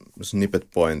of a snippet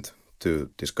point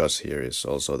to discuss here is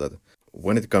also that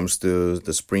when it comes to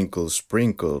the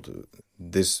sprinkled,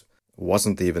 this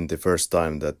wasn't even the first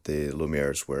time that the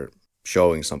Lumieres were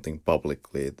showing something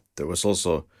publicly. There was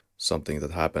also something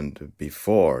that happened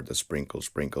before the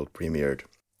sprinkled premiered.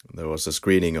 There was a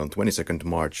screening on 22nd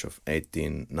March of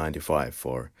 1895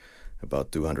 for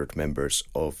about 200 members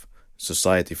of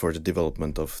Society for the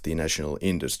Development of the National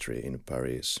Industry in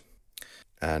Paris.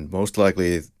 And most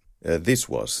likely this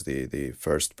was the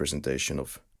first presentation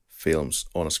of films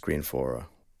on a screen for a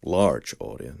large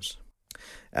audience.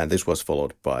 And this was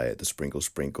followed by the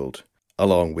Sprinkled,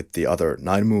 along with the other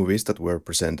 9 movies that were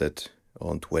presented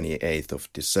on 28th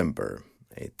of December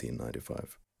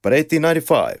 1895. But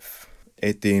 1895,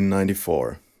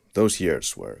 1894, those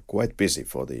years were quite busy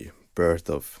for the birth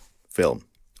of film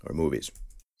or movies.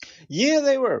 Yeah,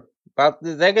 they were. But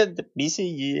the busy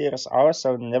years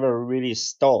also never really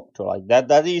stopped. Like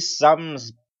that is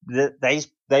that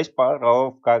is part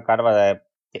of kind of the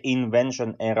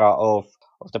invention era of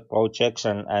the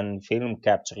projection and film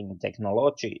capturing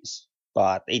technologies.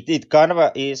 But it kind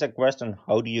of is a question: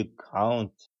 how do you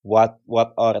count what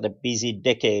are the busy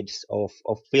decades of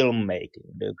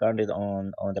filmmaking? Do you count it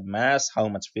on the mass, how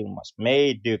much film was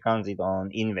made? Do you count it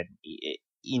on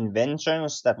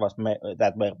inventions that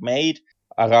were made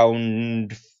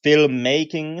around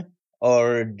filmmaking,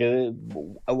 or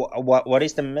what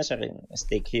is the measuring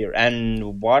stick here,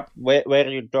 and where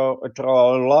you draw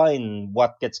a line,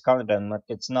 what gets counted and what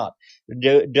gets not?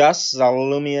 Does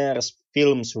Lumiere's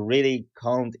films really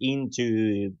count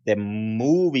into the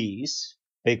movies?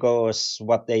 Because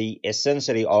what they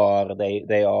essentially are,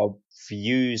 they are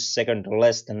few seconds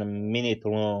less than a minute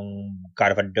long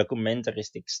kind of a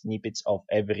documentaristic snippets of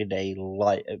everyday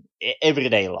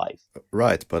life.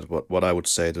 Right, but what I would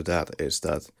say to that is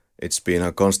that it's been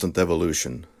a constant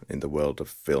evolution in the world of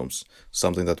films.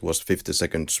 Something that was 50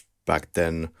 seconds back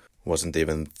then wasn't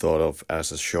even thought of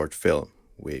as a short film.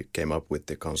 We came up with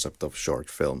the concept of short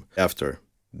film after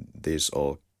these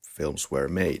all films were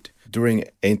made. During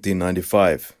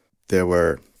 1895, there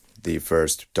were the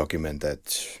first documented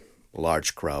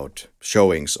large crowd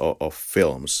showings of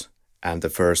films and the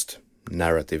first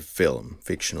narrative film,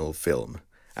 fictional film,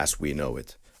 as we know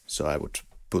it. So I would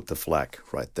put the flag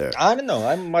right there. I don't know.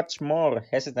 I'm much more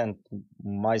hesitant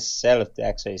myself to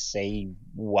actually say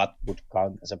what would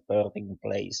count as a birthing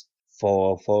place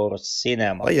for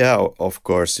cinema. But yeah, of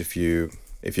course, if you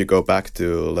go back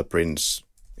to Le Prince,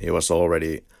 he was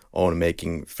already on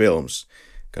making films,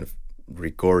 kind of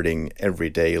recording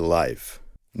everyday life.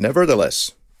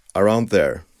 Nevertheless, around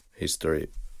there, history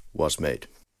was made.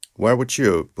 Where would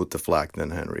you put the flag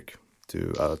then, Henrik?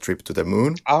 To a trip to the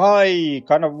moon? I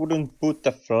kind of wouldn't put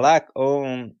the flag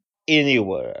on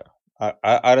anywhere.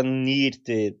 I don't need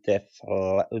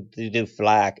the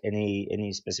flag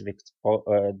any specific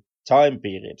time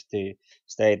period to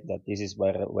state that this is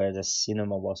where the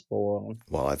cinema was born.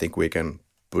 Well, I think we can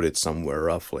put it somewhere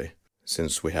roughly,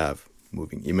 since we have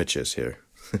moving images here?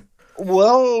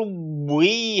 Well,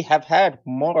 we have had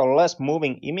more or less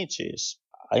moving images.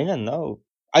 I don't know.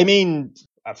 I mean,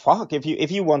 fuck.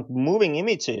 If you want moving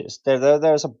images,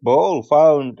 there's a bowl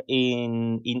found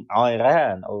in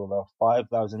Iran over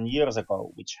 5,000 years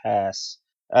ago, which has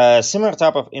a similar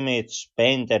type of image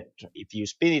painted. If you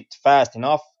spin it fast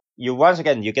enough, you once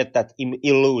again you get that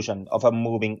illusion of a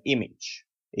moving image.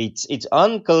 It's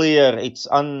unclear, it's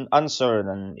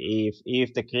uncertain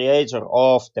if the creator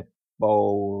of the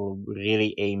bowl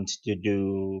really aimed to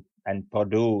do and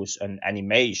produce an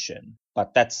animation,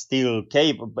 but that's still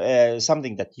capable,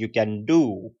 something that you can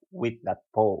do with that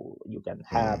pole. You can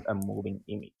have a moving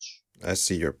image. I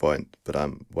see your point, but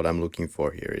what I'm looking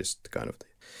for here is the kind of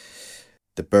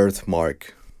the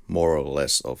birthmark, more or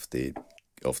less, of the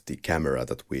camera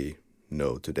that we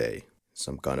know today.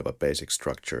 Some kind of a basic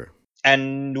structure.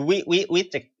 And with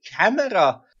the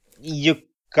camera, you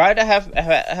kind of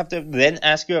have to then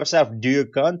ask yourself, do you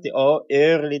count the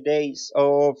early days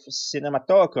of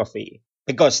cinematography?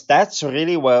 Because that's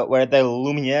really where the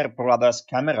Lumiere brothers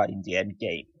camera in the end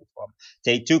came from.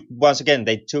 They took, once again,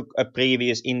 they took a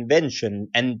previous invention,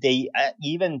 and they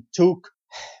even took,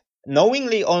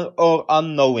 knowingly or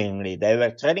unknowingly, they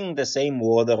were treading the same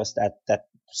waters that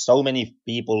so many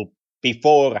people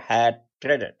before had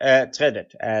treaded,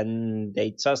 and they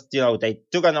just, they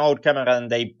took an old camera and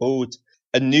they put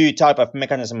a new type of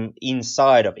mechanism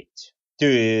inside of it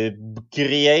to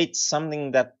create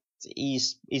something that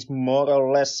is more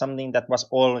or less something that was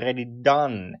already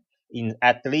done, in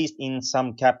at least in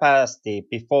some capacity,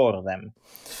 before them.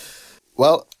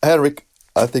 Well, Henrik,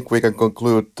 I think we can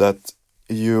conclude that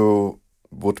you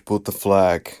would put the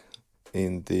flag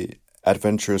in the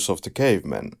adventures of the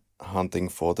cavemen hunting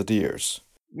for the deers.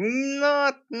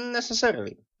 Not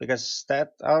necessarily, because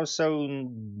that also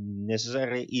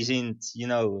necessarily isn't,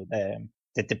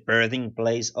 the birthing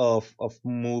place of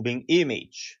moving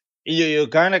image. You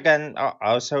kind of can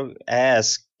also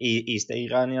ask, is the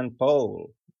Iranian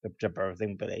pole the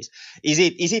birthing place? Is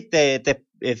it the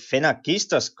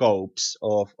phenakistoscopes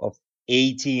of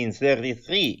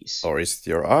 1833s? Or is it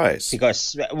your eyes?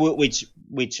 Because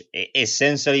which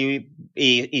essentially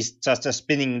is just a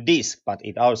spinning disc, but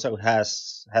it also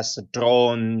has a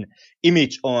drawn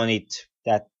image on it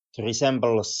that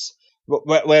resembles,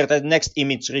 where the next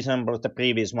image resembles the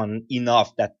previous one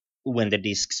enough that when the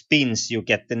disc spins, you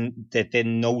get the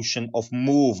notion of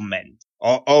movement.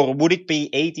 Or would it be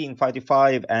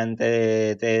 1845 and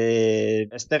the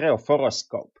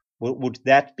stereophoroscope? Would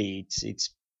that be it's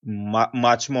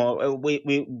much more,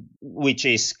 which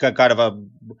is kind of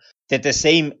the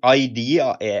same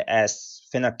idea as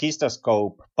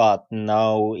phenakistoscope, but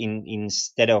now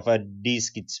instead of a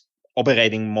disc, it's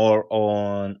operating more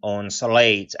on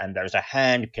slates, and there's a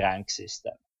hand crank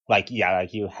system, like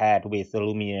you had with the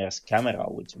Lumiere's camera,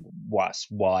 which was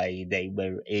why they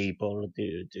were able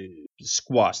to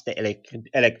squash the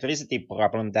electricity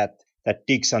problem that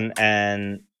Dixon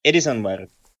and Edison were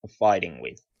fighting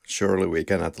with. Surely we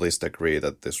can at least agree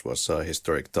that this was a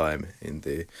historic time in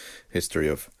the history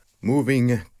of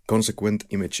moving consequent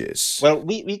images. Well,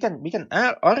 we can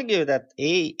argue that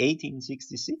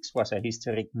 1866 was a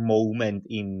historic moment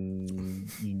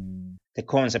in the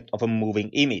concept of a moving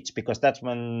image, because that's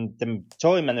when the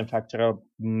toy manufacturer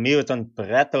Milton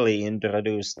Bradley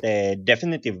introduced the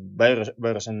definitive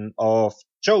version of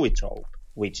Joey-Trope,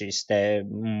 which is the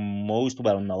most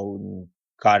well-known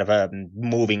kind of a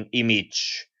moving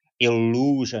image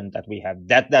illusion that we have.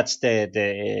 That's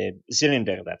the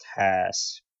cylinder that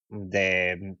has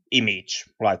the image,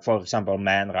 like for example,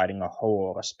 man riding a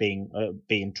horse being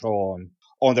drawn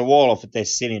on the wall of the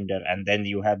cylinder, and then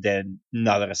you have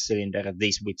another cylinder,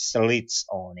 this with slits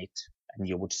on it, and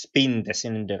you would spin the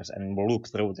cylinders and look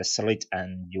through the slit,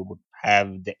 and you would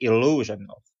have the illusion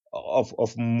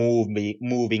of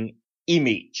moving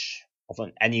image, of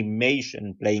an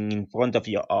animation playing in front of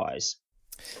your eyes.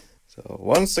 So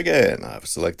once again, I've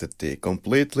selected the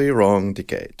completely wrong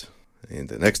decade. In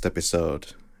the next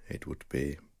episode, it would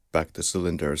be back to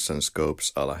cylinders and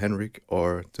scopes a la Henrik,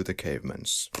 or to the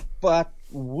cavemans. But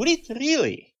would it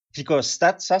really? Because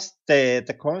that's just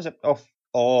the concept of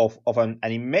an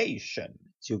animation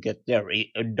to get there.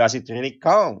 Does it really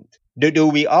count? Do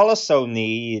we also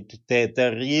need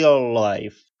the real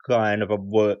life kind of a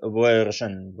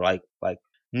version, like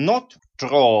not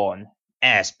drawn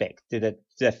aspect to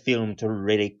the film to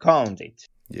really count it?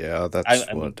 Yeah,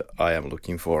 that's what I am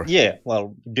looking for. Yeah,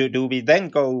 well, do we then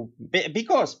go,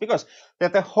 because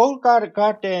the whole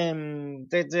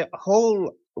the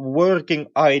whole working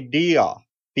idea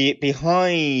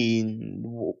behind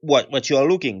what you are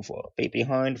looking for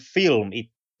behind film. It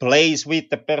plays with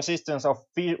the persistence of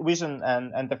vision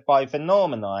and the five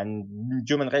phenomena, and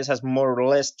human race has more or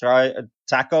less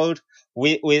tackled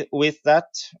with that,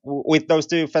 with those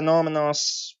two phenomena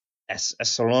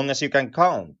as long as you can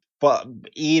count, but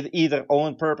either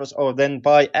on purpose or then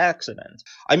by accident.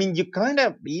 I mean, you kind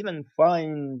of even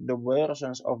find the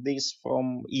versions of this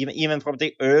from even from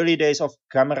the early days of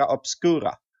camera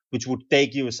obscura, which would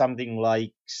take you something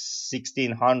like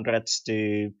 1600s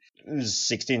to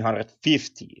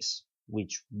 1650s,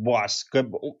 which was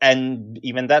good. And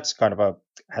even that's kind of a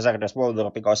hazardous border,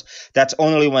 because that's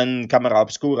only when camera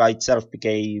obscura itself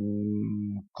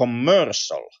became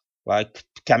commercial. Like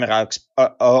camera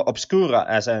obscura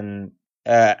as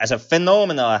a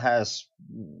phenomena has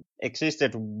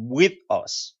existed with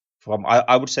us from,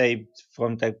 I would say,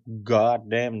 from the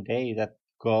goddamn day that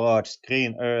God's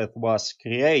green earth was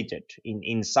created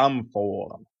in some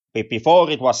form. Before,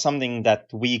 it was something that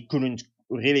we couldn't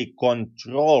really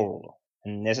control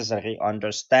and necessarily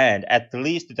understand, at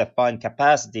least to the fine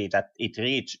capacity that it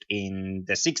reached in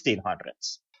the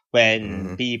 1600s,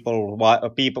 when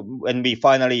Mm-hmm. when we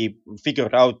finally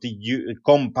figured out to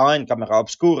combine camera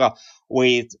obscura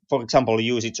with, for example,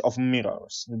 usage of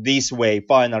mirrors. This way,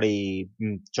 finally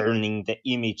turning the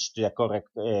image to the correct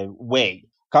way.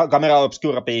 Camera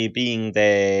obscura being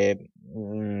the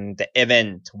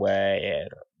event where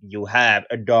you have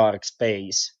a dark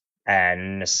space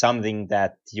and something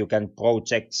that you can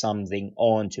project something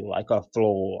onto, like a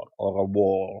floor or a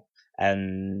wall.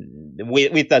 And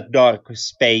with that dark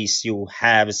space, you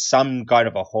have some kind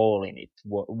of a hole in it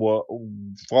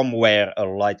from where a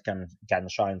light can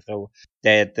shine through.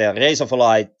 The rays of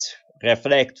light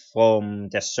reflect from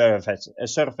the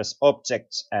surface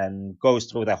objects and goes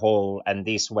through the hole, and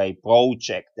this way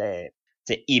project the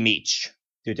image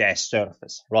to the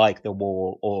surface, like the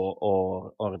wall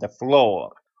or the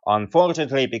floor.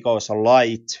 Unfortunately, because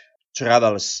light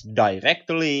travels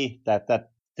directly, that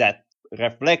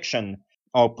reflection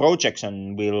or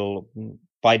projection will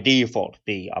by default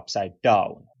be upside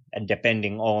down. And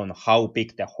depending on how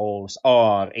big the holes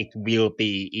are, it will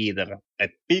be either a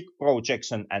big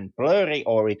projection and blurry,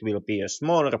 or it will be a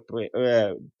smaller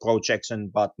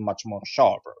projection but much more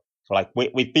sharper. So, like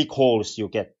with big holes, you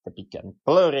get the big and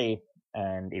blurry,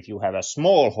 and if you have a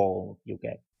small hole, you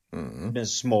get Mm-hmm. the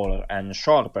smaller and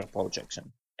sharper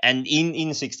projection. And in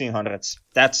 1600s,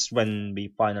 that's when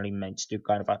we finally managed to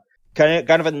kind of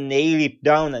a nail it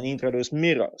down and introduce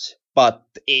mirrors. But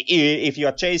if you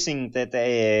are chasing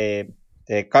the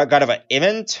kind of an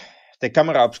event, the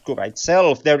camera obscura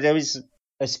itself, there is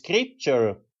a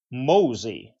scripture,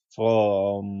 Mosey,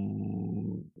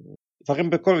 from, if I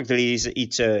remember correctly,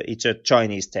 it's a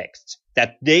Chinese text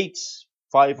that dates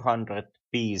 500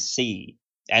 BC,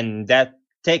 and that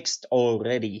text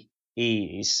already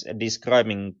is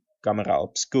describing camera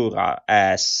obscura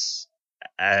as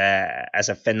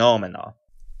a phenomena.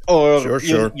 Or Sure,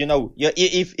 sure.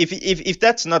 if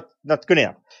that's not good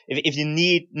enough, if you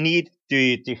need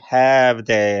to have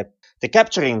the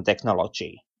capturing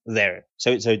technology there,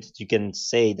 so that you can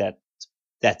say that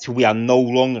we are no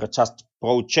longer just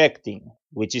projecting,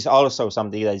 which is also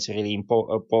something that is really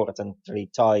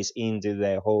importantly ties into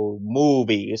the whole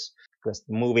movies, because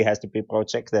the movie has to be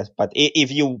projected. But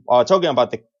if you are talking about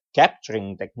the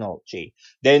capturing technology,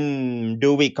 then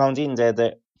do we count in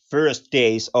the first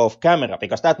days of camera?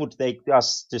 Because that would take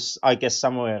us to, I guess,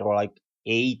 somewhere like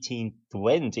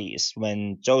 1820s,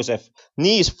 when Joseph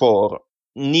Niepce,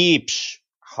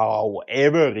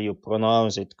 however you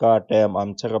pronounce it, goddamn,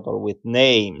 I'm terrible with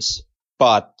names,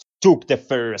 but took the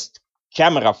first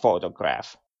camera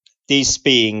photograph. This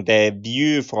being the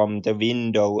view from the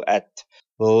window at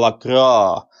La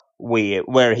Croix,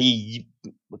 where he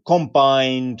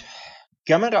combined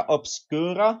camera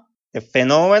obscura, the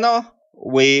phenomena,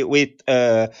 with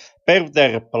a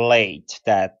powder plate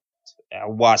that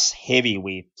was heavy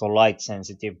with light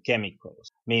sensitive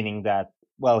chemicals, meaning that,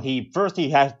 well, he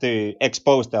had to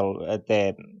expose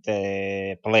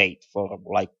the plate for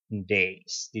like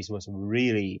days. This was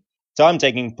really time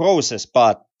taking process,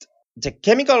 but the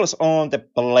chemicals on the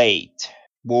plate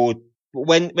would,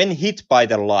 when hit by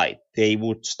the light, they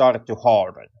would start to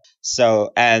harden.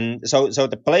 So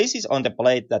the places on the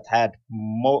plate that had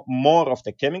more of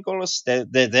the chemicals,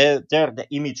 the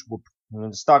image would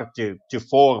start to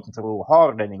form through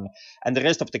hardening, and the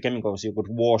rest of the chemicals you could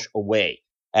wash away.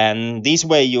 And this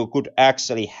way you could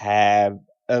actually have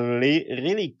a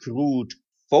really crude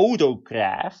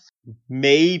photograph,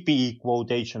 maybe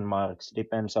quotation marks,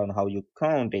 depends on how you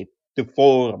count it, to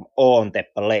form on the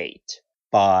plate.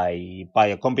 by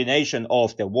a combination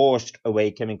of the washed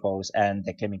away chemicals and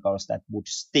the chemicals that would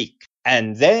stick.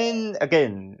 And then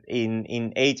again, in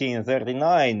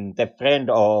 1839, the friend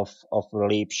of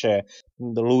Lipsche,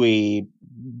 Louis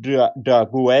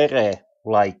Daguerre,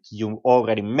 like you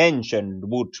already mentioned,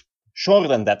 would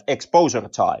shorten that exposure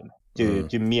time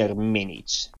to mere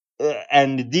minutes.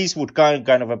 And this would kind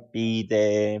of be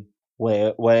the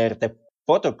where the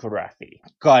photography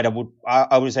kind of would,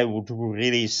 I would say, would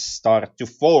really start to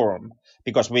form,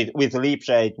 because with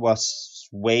Lipsche it was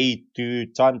way too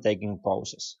time-taking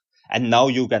process, and now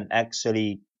you can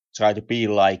actually try to be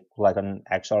like an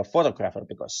actual photographer,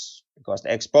 because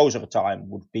the exposure time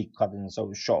would be cut in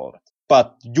so short,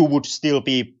 but you would still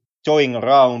be toying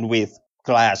around with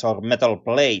glass or metal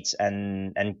plates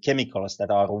and chemicals that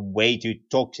are way too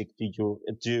toxic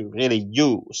to really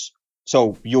use.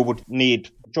 So you would need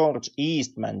George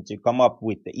Eastman to come up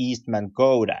with the Eastman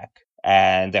Kodak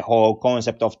and the whole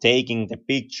concept of taking the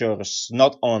pictures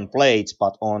not on plates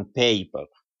but on paper.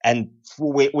 And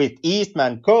with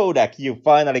Eastman Kodak, you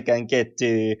finally can get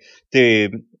to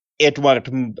Edward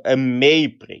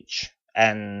Maybridge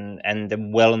and the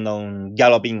well-known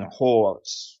galloping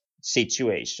horse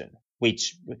situation,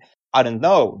 which I don't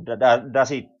know.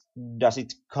 Does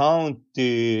it count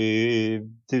to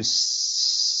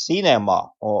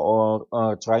cinema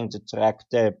or trying to track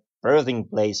the birthing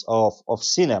place of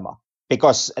cinema?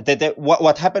 Because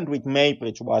what happened with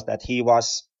Maybridge was that he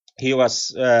was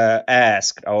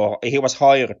asked, or he was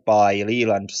hired by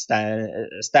Leland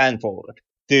Stanford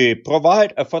to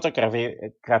provide a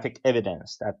photographic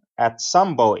evidence that at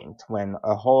some point when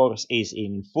a horse is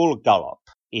in full gallop,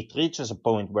 it reaches a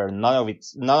point where none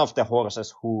of the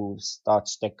horse's hooves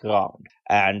touch the ground.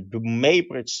 And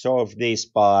Maybridge solved this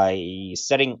by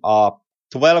setting up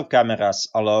 12 cameras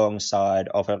alongside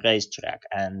of a racetrack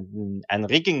and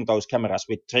rigging those cameras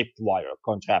with tripwire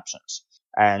contraptions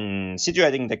and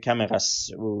situating the cameras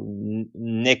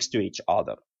next to each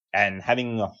other and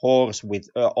having a horse with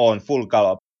on full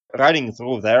gallop riding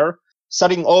through there,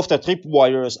 setting off the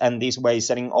tripwires and this way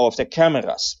setting off the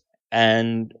cameras.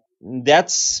 And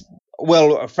that's,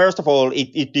 well, first of all,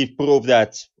 it did prove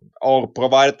that, or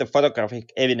provided the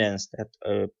photographic evidence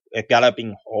that a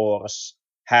galloping horse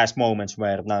has moments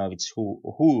where none of its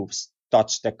hooves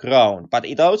touch the ground. But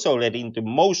it also led into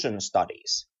motion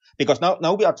studies, because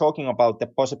now we are talking about the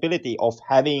possibility of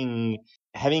having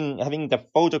the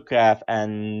photograph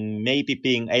and maybe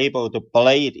being able to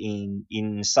play it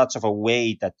in such of a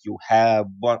way that you have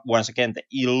once again the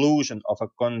illusion of a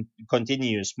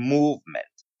continuous movement.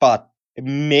 But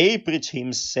Maybridge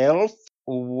himself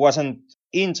wasn't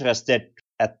interested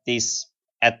at this,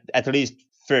 at least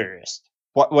first.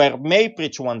 Where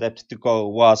Maybridge wanted to go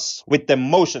was with the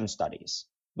motion studies,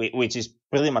 which is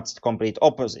pretty much the complete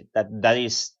opposite. That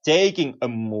is taking a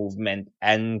movement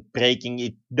and breaking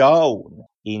it down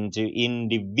into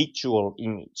individual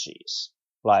images.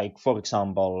 Like, for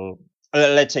example,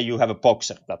 let's say you have a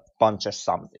boxer that punches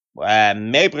something.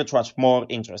 Maybridge was more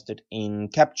interested in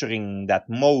capturing that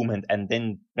moment and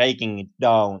then breaking it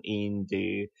down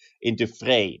into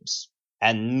frames,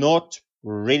 and not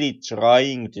really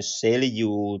trying to sell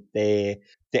you the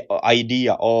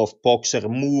idea of boxer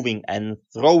moving and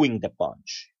throwing the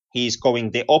punch. He's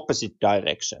going the opposite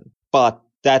direction. But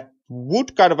that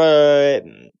would kind of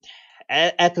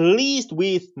at least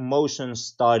with motion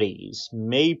studies,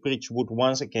 Maybridge would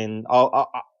once again,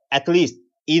 at least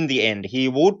in the end, he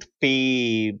would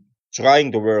be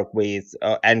trying to work with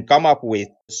and come up with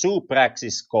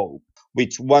Supraxiscope,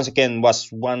 which once again was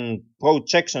one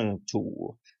projection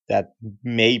tool that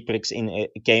Maybridge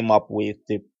came up with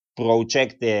to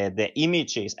project the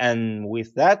images. And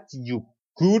with that, you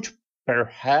could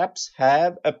perhaps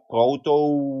have a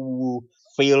proto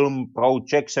film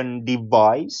projection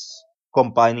device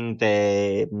combining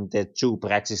the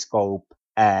Supraxiscope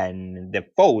and the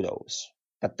photos.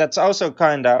 But that's also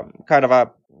kind of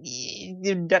a,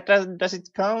 does it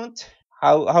count?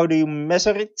 How do you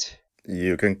measure it?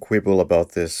 You can quibble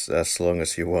about this as long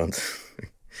as you want.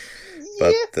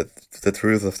 But Yeah. the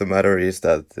truth of the matter is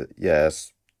that,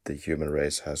 yes, the human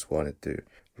race has wanted to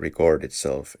record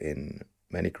itself in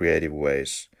many creative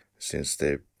ways since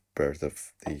the birth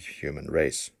of the human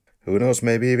race. Who knows,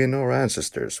 maybe even our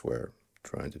ancestors were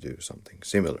trying to do something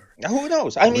similar. Who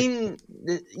knows? I mean,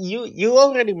 you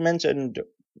already mentioned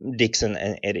Dixon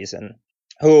and Edison,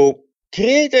 who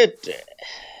created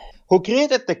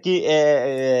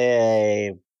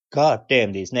the god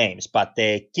damn these names, but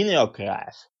the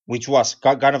kineograph, which was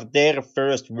kind of their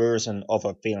first version of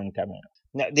a film camera.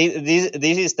 Now, this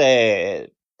is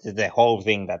the whole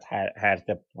thing that had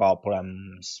the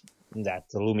problems that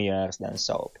Lumiere's then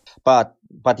sold. But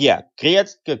yeah,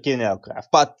 create a kinograph.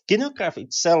 But kinograph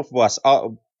itself was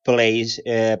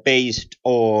based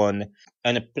on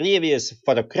a previous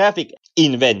photographic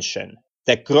invention,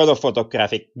 the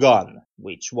chronophotographic gun,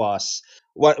 which was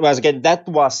what was again that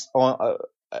was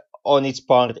on its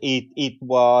part. It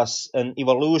was an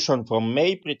evolution from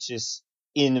Maybridge's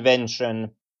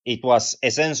invention. It was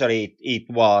essentially it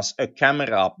was a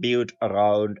camera built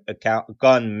around a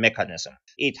gun mechanism.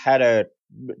 It had a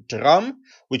drum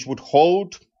which would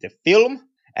hold the film,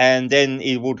 and then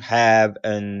it would have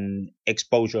an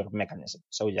exposure mechanism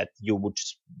so that you would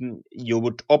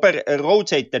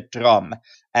rotate the drum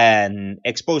and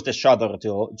expose the shutter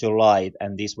to light,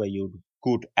 and this way you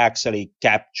could actually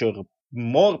capture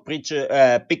more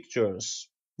pictures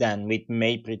than with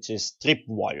Maybridge's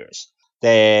tripwires.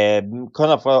 The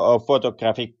kind of a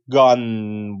photographic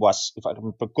gun was, if I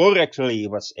remember correctly,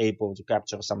 was able to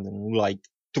capture something like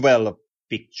 12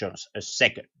 pictures a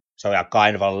second. So we are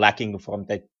kind of lacking from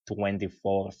the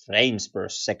 24 frames per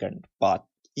second. But,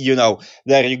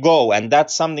 there you go. And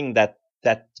that's something that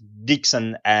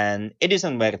Dixon and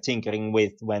Edison were tinkering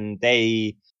with when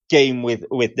they came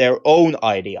with their own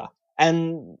idea.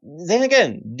 And then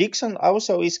again, Dixon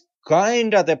also is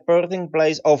kind of the birthing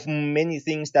place of many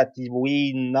things that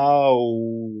we now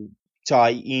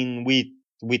tie in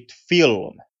with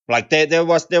film. Like there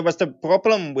was the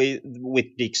problem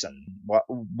with Dixon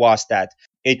was that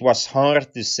it was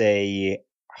hard to say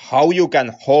how you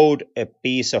can hold a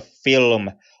piece of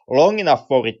film long enough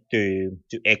for it to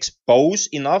expose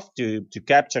enough to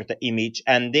capture the image,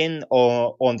 and then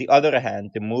on the other hand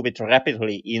to move it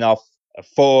rapidly enough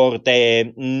for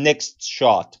the next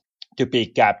shot to be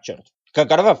captured. Kind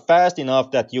of fast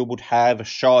enough that you would have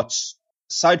shots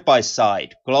side by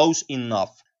side, close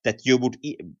enough that you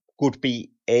could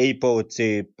be able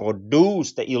to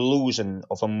produce the illusion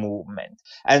of a movement.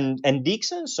 And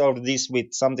Dixon solved this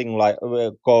with something like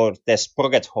called the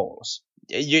sprocket holes.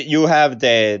 You have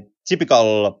the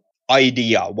typical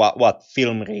idea what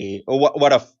film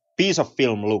what a piece of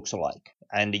film looks like,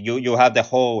 and you have the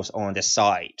holes on the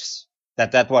sides.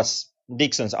 That was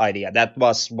Dixon's idea. That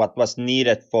was what was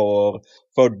needed for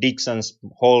Dixon's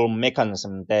whole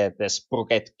mechanism, the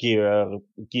sprocket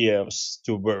gears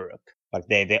to work. Like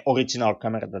the original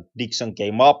camera that Dixon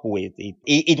came up with,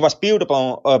 it was built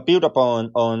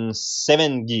upon on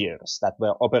 7 gears that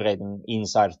were operating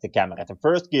inside the camera. The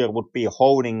first gear would be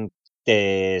holding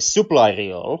the supply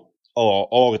reel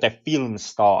or the film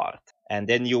start, and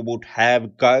then you would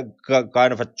have kind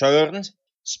of a turned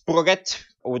sprocket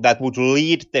that would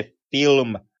lead the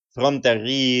film from the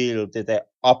reel to the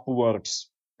upwards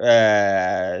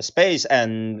space,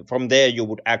 and from there you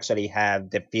would actually have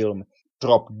the film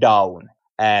drop down,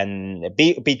 and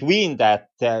between that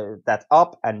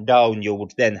up and down you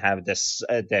would then have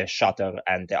the shutter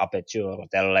and the aperture,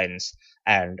 the lens,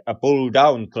 and a pull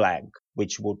down clank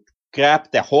which would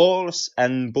grab the holes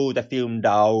and pull the film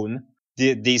down,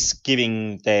 this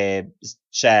giving the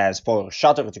chance for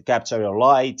shutter to capture your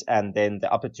light and then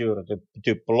the aperture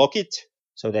to block it,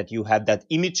 so that you have that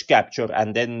image capture,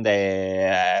 and then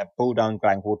the pull down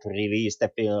clank would release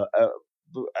the film.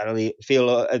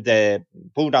 The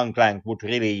pull down clank would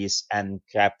release and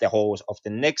grab the holes of the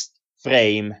next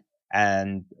frame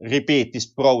and repeat this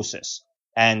process.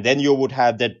 And then you would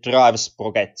have the drive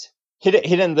sprocket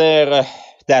hidden there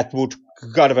that would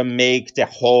kind of make the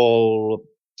whole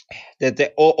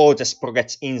all the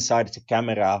sprockets inside the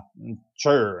camera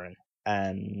turn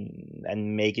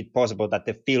and make it possible that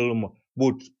the film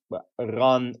would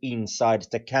run inside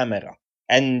the camera.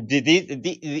 And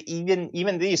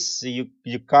even this,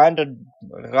 you kind of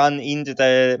run into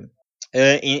the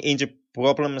into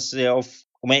problems of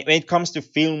when it comes to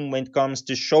film, when it comes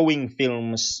to showing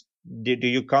films. Do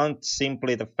you count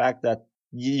simply the fact that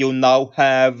you now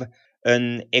have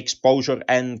an exposure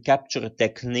and capture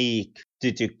technique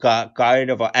to kind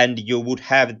of, and you would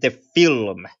have the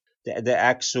film, the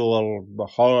actual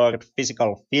hard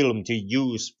physical film to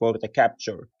use for the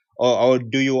capture, or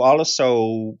do you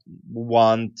also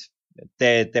want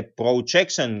the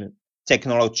projection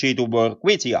technology to work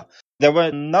with you? There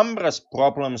were numerous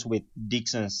problems with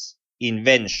Dixon's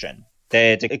invention.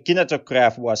 The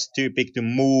kinematograph was too big to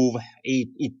move.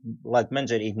 It, like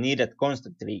mentioned, it needed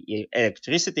constantly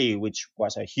electricity, which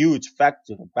was a huge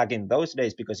factor back in those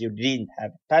days because you didn't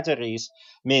have batteries,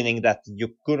 meaning that you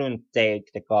couldn't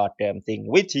take the goddamn thing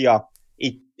with you.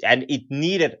 It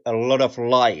needed a lot of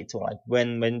light. Like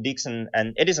when Dixon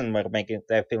and Edison were making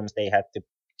their films, they had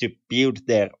to build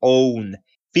their own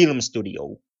film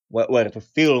studio where to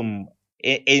film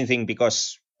anything,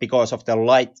 because because of the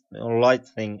light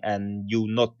thing and you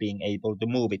not being able to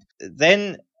move it.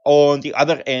 Then on the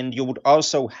other end, you would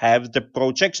also have the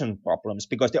projection problems,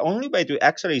 because the only way to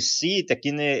actually see the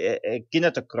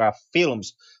kinetograph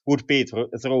films would be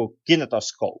through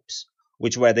kinetoscopes,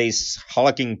 which were these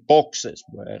hulking boxes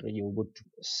where you would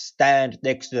stand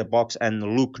next to the box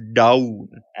and look down,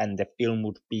 and the film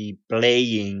would be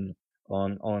playing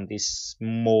on this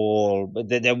small.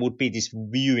 There would be this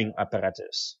viewing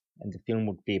apparatus, and the film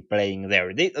would be playing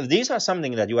there. These are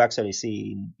something that you actually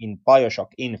see in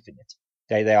Bioshock Infinite.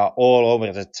 They are all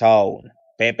over the town.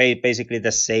 Basically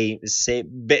the same.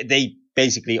 They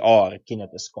basically are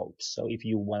kinetoscopes. So if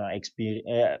you want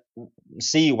to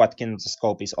see what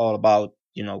kinetoscope is all about,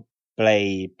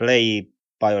 play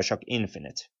Bioshock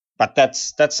Infinite. But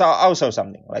that's also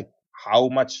something like how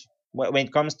much when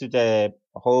it comes to the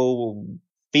whole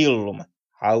film,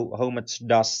 how much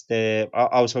does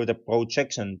also the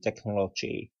projection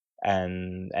technology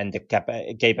and the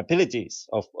capabilities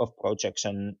of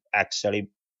projection actually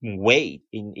weigh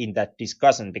in that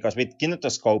discussion? Because with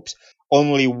kinetoscopes,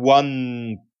 only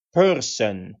one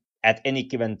person at any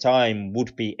given time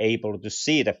would be able to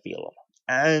see the film.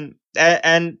 And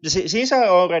since I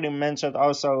already mentioned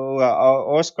also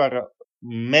Oscar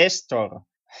Mestor,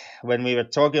 when we were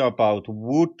talking about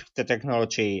would the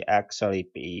technology actually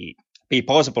be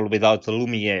possible without the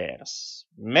Lumieres,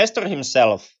 Mestor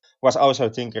himself was also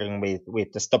tinkering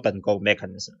with the stop and go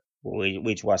mechanism,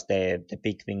 which was the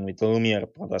big thing with the Lumiere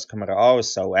Brothers camera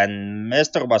also. And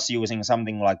Mestor was using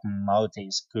something like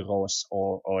Maltese Cross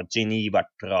or Geneva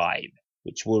Drive,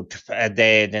 which would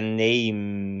the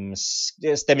name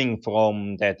stemming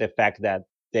from the fact that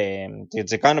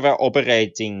the kind of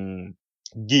operating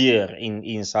gear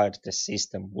inside the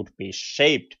system would be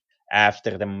shaped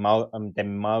after the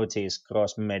Maltese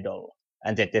Cross medal.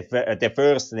 And the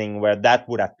first thing where that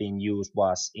would have been used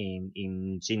was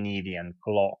in Genevian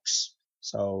clocks.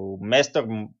 So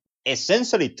Mestor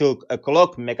essentially took a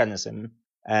clock mechanism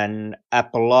and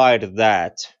applied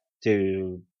that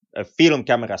to a film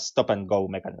camera stop and go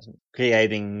mechanism,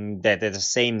 creating the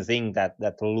same thing that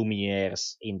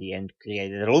Lumiere's in the end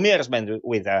created. Lumiere's went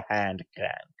with a hand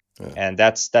crank. Yeah. And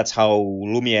that's how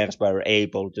Lumiere's were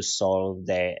able to solve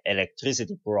the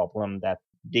electricity problem that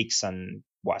Dixon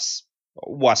was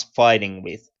fighting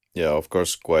with. Yeah, of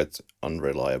course, quite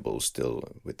unreliable still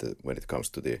when it comes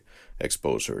to the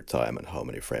exposure time and how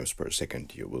many frames per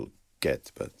second you will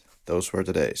get, but those were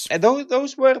the days. And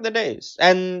those were the days.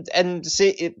 And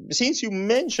since you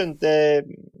mentioned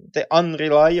the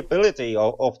unreliability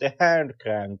of the hand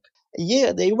crank,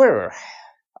 yeah, they were.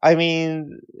 I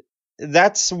mean,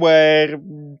 that's where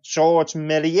George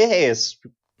Méliès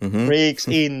breaks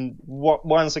in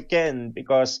once again,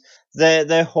 because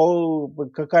the whole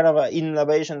kind of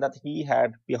innovation that he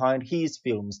had behind his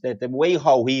films, the way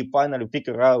how he finally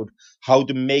figured out how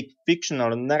to make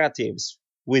fictional narratives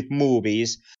with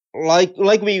movies, like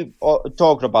we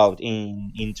talked about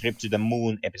in Trip to the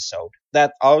Moon episode,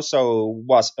 that also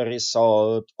was a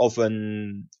result of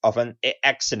an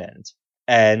accident.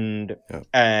 And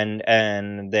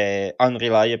the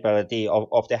unreliability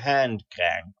of the hand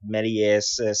crank.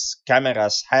 Méliès's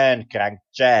camera's hand crank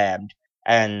jammed,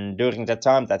 and during the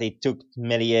time that it took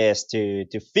Méliès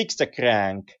to fix the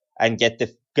crank and get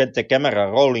the camera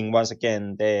rolling once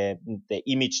again, the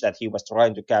image that he was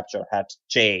trying to capture had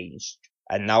changed,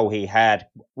 and now he had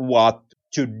what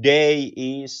today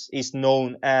is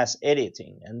known as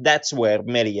editing. And that's where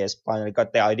Méliès finally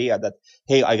got the idea that,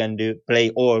 hey, I can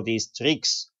play all these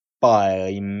tricks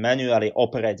by manually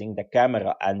operating the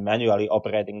camera and manually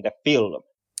operating the film.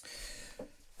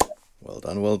 Well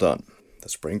done, well done. The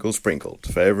sprinkled.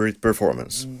 Favorite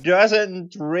performance?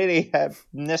 Doesn't really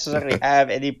necessarily have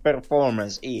any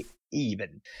performance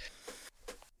even.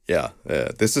 Yeah,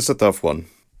 this is a tough one,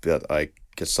 but I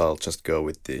guess I'll just go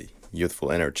with the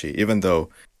youthful energy, even though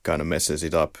kind of messes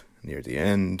it up near the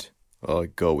end. I'll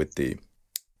go with the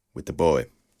boy.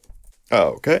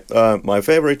 Oh, okay. My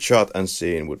favorite shot and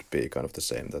scene would be kind of the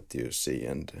same that you see,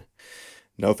 and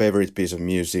no favorite piece of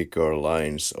music or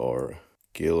lines or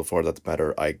kill for that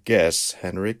matter, I guess,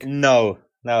 Henrik? No.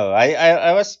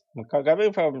 I was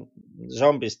coming from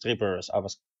Zombie Strippers. I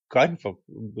was kind of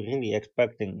really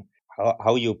expecting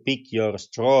how you pick your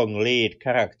strong lead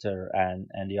character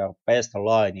and your best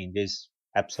line in this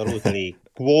absolutely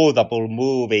quotable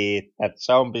movie that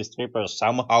Zombie Strippers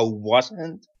somehow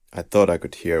wasn't. I thought I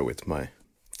could hear with my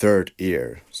third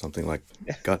ear something like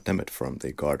 "God damn it" from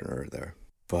the gardener there.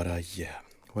 But yeah,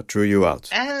 what drew you out?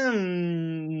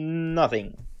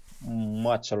 Nothing.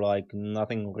 Much like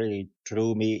nothing really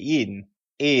drew me in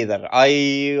either.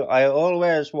 I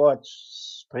always watch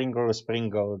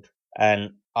Sprinkled,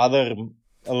 and other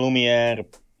Lumiere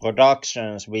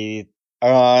productions with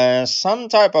some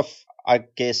type of, I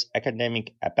guess,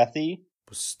 academic apathy.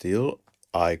 Still,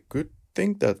 I could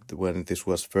think that when this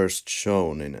was first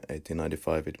shown in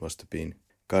 1895, it must have been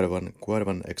quite of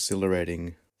an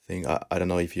exhilarating thing. I don't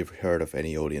know if you've heard of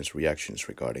any audience reactions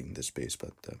regarding this piece,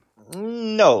 but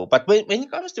No, but when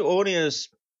it comes to audience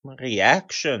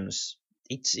reactions,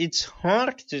 it's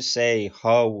hard to say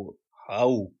how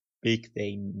big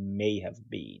they may have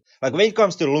been. Like when it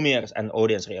comes to Lumiere's and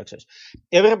audience reactions,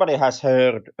 everybody has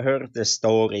heard the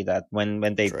story that when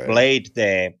they train. played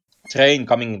the train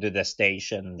coming to the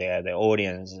station, the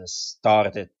audience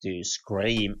started to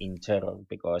scream in terror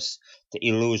because the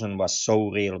illusion was so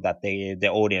real that the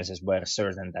audiences were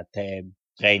certain that the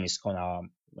train is gonna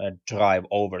drive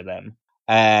over them.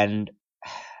 And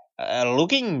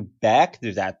looking back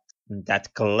to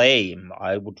that claim,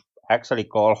 I would actually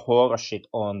call horseshit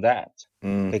on that,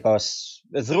 Mm, because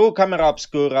through camera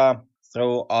obscura,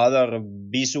 through other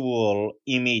visual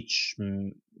image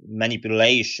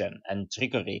manipulation and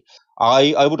trickery,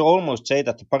 I would almost say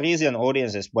that the Parisian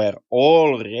audiences were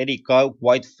already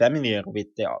quite familiar with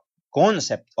the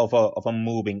concept of a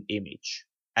moving image,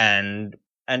 and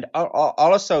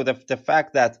also the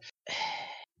fact that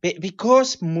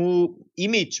because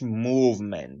image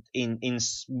movement in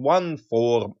one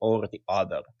form or the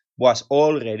other was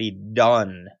already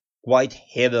done quite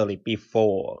heavily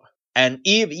before, and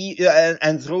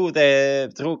and through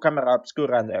camera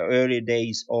obscura and the early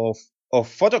days of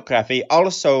photography,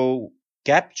 also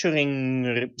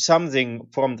capturing something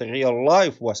from the real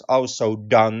life was also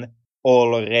done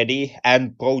already,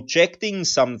 and projecting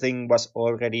something was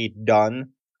already done.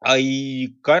 I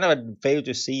kind of fail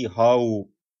to see how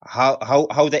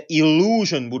the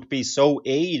illusion would be so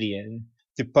alien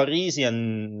to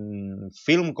Parisian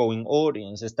film going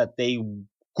audiences that they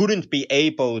couldn't be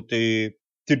able to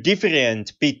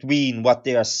differentiate between what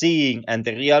they are seeing and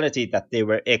the reality that they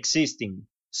were existing.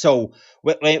 So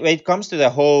when it comes to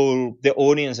the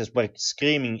audiences were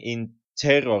screaming in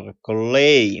terror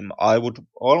claim, I would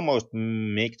almost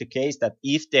make the case that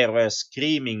if they were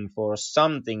screaming for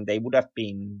something, they would have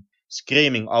been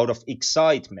screaming out of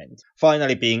excitement,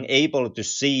 finally being able to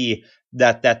see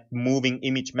that moving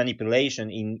image manipulation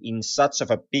in such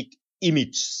of a big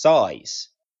image size,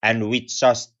 and with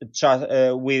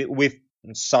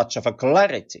such of a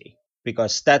clarity,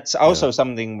 because that's yeah. also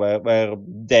something where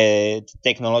the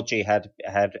technology had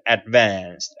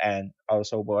advanced, and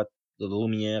also what the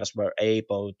Lumieres were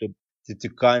able to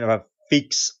kind of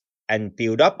fix and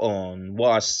build up on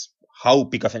was how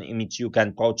big of an image you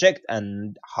can project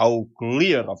and how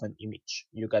clear of an image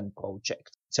you can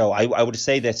project. So I would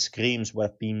say that screams would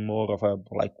have been more of a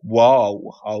like, wow,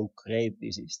 how great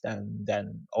this is,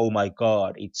 than oh my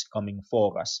god, it's coming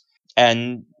for us.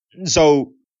 And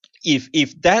so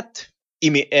if that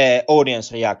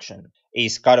audience reaction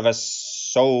is kind of a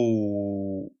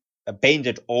so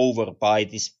painted over by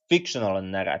this fictional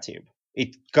narrative,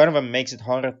 it kind of makes it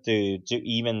harder to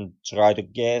even try to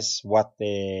guess what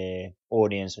the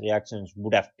audience reactions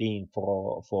would have been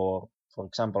for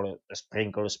example, a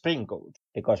sprinkled,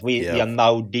 because we Yeah, are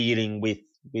now dealing with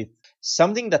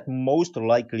something that most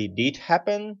likely did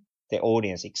happen, the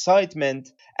audience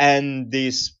excitement, and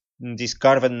this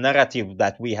kind of a narrative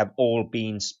that we have all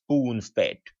been spoon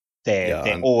fed, yeah,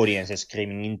 the and audience is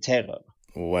screaming in terror.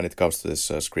 when it comes to this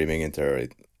screaming in terror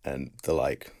and the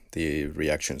like, the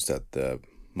reactions that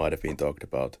might have been talked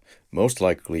about, most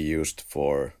likely used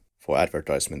for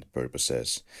advertisement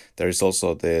purposes. There is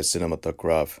also the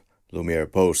cinematograph Lumiere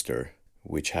poster,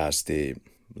 which has the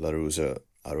La Rose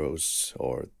Arrose,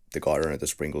 or the gardener, the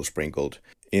sprinkled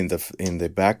in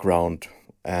the background,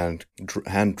 and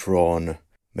hand drawn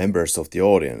members of the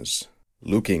audience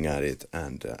looking at it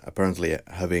and apparently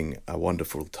having a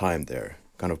wonderful time there,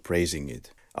 kind of praising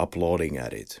it, applauding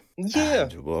at it. Yeah,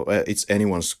 And well, it's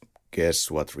anyone's guess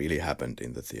what really happened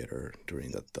in the theater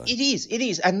during that time. it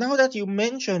is. And now that you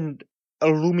mentioned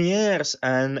Lumiere's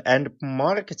and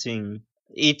marketing,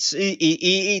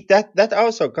 that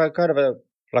also kind of a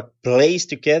like plays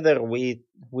together with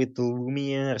the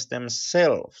Lumiere's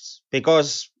themselves,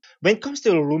 because when it comes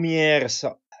to Lumiere's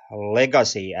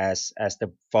legacy as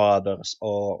the fathers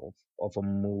of a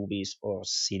movies or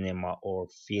cinema or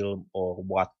film or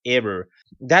whatever,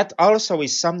 that also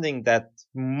is something that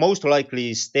most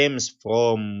likely stems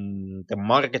from the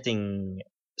marketing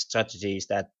strategies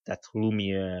that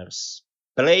Lumiere's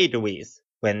played with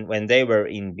when they were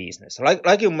in business.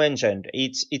 Like you mentioned,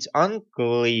 it's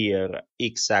unclear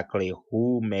exactly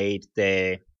who made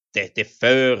the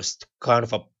first kind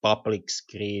of a public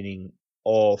screening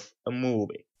of a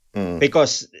movie. Mm.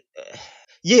 because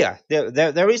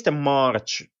there is the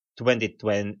March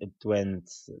 2020,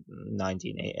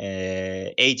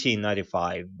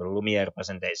 1895 Lumiere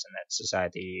presentation at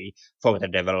Society for the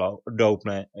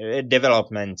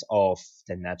Development of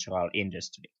the Natural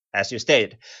Industry, as you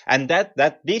stated. And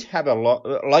that did have a lot,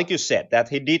 like you said, that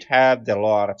he did have the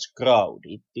large crowd.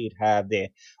 It did have the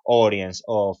audience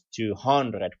of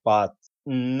 200, but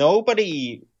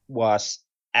nobody was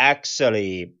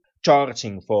actually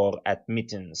charging for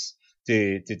admittance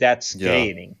to that Yeah.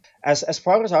 screening. As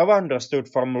far as I've understood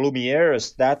from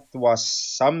Lumiere's, that was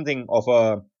something of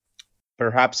a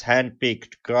perhaps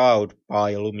handpicked crowd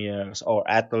by Lumiere's, or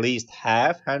at least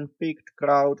half handpicked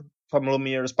crowd from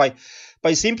Lumiere's, by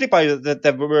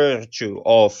the virtue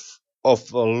of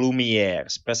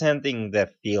Lumiere's presenting the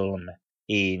film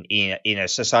in a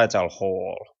societal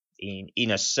hall, in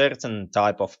a certain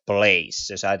type of place,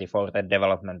 Society for the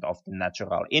Development of the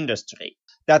Natural Industry,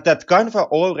 that kind of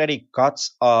already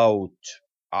cuts out,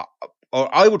 uh, or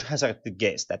I would hazard to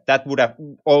guess that would have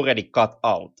already cut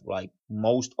out like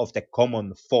most of the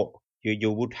common folk.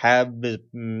 You would have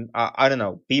I don't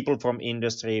know, people from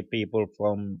industry, people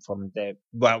from the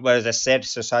well the said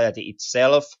society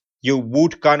itself. You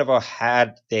would kind of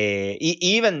had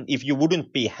even if you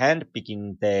wouldn't be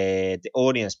handpicking the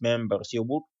audience members, you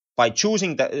would, by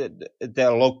choosing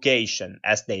the location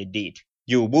as they did,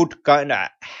 you would kind of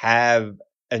have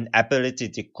an ability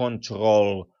to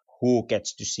control who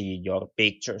gets to see your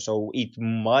picture. So it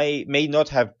may not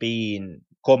have been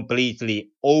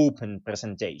completely open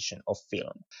presentation of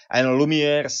film. And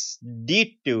Lumiere's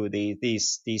did do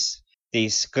these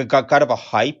kind of a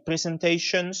hype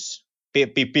presentations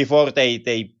before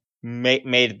they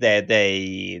made their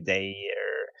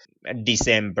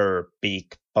December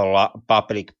big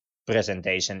public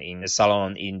presentation in the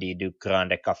Salon Indie du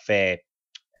Grande Café.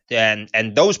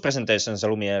 And those presentations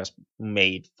Lumiere's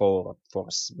made for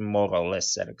more or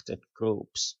less selected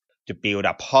groups to build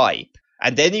up hype.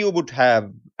 And then you would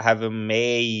have a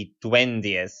May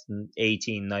 20th,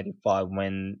 1895,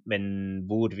 when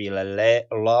Woodville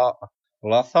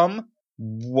Latham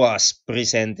was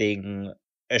presenting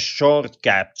a short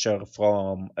capture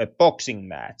from a boxing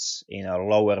match in a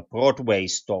lower Broadway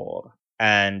store.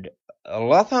 And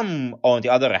Latham, on the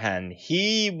other hand,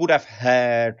 he would have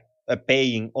had a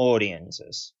paying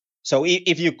audiences. So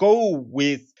if you go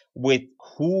with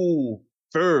who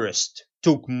first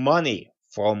took money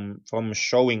from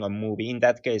showing a movie, in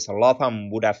that case, Latham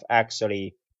would have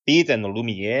actually beaten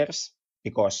Lumiere's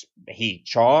because he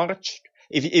charged.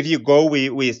 If you go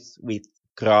with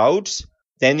crowds,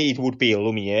 then it would be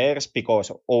Lumiere's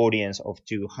because audience of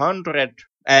 200.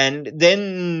 And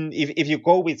then if you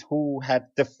go with who had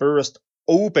the first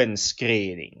open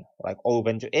screening, like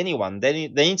open to anyone, then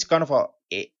it's kind of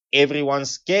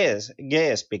everyone's guess,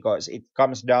 because it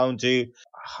comes down to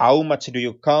how much do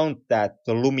you count that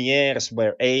the Lumieres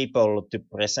were able to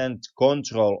present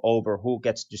control over who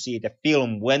gets to see the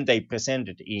film when they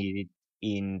presented it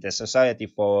in the Society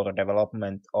for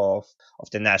Development of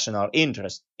the National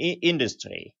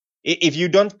Industry. If you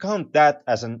don't count that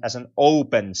as an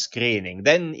open screening,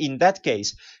 then in that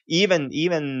case, even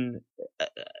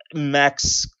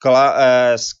Max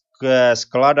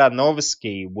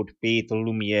Skladanovsky would beat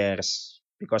Lumiere's,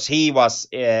 because he was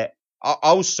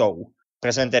also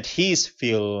presented his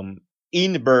film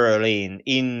in Berlin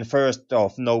in 1st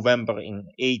of November in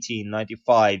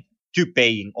 1895 to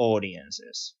paying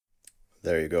audiences.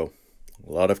 There you go.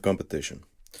 A lot of competition.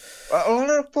 A lot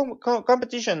of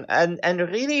competition, and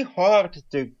really hard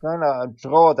to kind of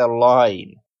draw the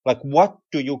line. Like, what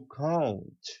do you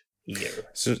count here?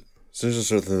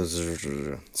 Scissors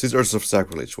of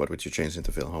Sacrilege, what would you change in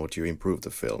the film? How would you improve the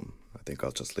film? I think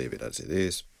I'll just leave it as it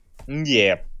is.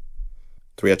 Yeah.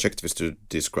 3 adjectives to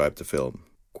describe the film.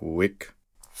 Quick.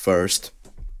 First.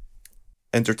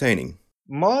 Entertaining.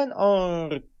 Mine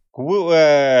are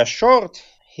short,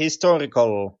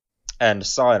 historical, and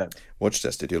silent. Watch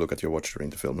test. Did you look at your watch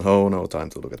during the film? No time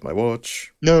to look at my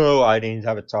watch. No, I didn't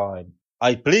have a time.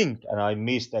 I blinked and I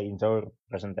missed the entire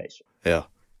presentation. Yeah.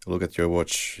 Look at your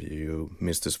watch. You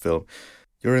missed this film.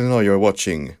 You already know you're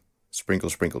watching Sprinkle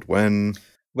Sprinkled when?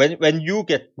 When you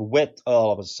get wet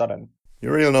all of a sudden.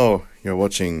 You really know you're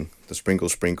watching the Sprinkle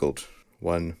Sprinkled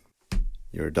when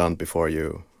you're done before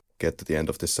you get to the end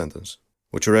of this sentence.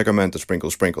 Would you recommend the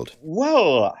Sprinkle Sprinkled?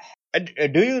 Well,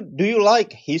 do you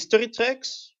like history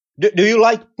treks? Do you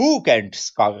like bookend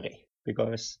Scarry?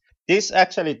 Because this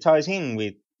actually ties in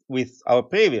with our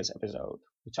previous episode,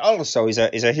 which also is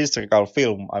a historical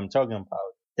film. I'm talking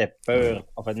about The Birth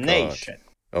of a Nation.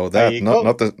 Oh, that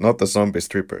Because, not the zombie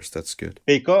strippers. That's good.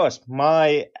 because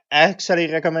my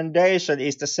actually recommendation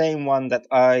is the same one that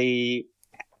I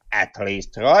at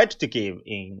least tried to give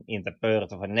in the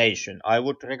Birth of a Nation. I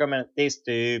would recommend this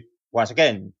to, once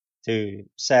again, to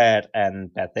sad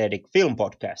and pathetic film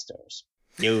podcasters.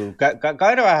 You kind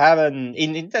of have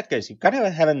in that case, you kind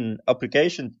of have an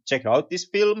obligation to check out this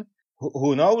film.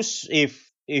 Who knows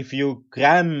if you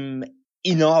cram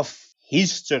enough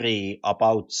history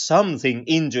about something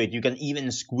into it, you can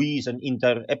even squeeze an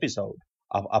entire episode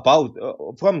about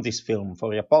from this film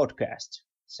for your podcast.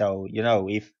 So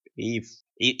if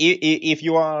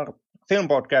you are a film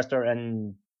podcaster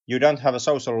and you don't have a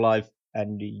social life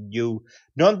and you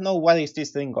don't know what is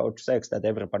this thing called sex that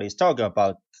everybody is talking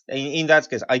about, in that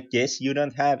case, I guess you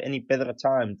don't have any better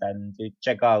time than to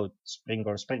check out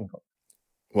Sprinkle Sprinkle.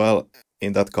 Well,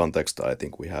 in that context, I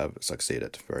think we have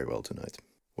succeeded very well tonight.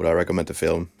 Would I recommend the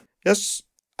film? Yes,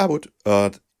 I would.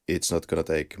 But it's not gonna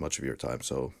take much of your time.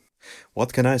 So,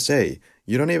 what can I say?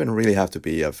 You don't even really have to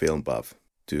be a film buff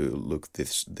to look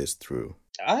this through.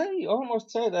 I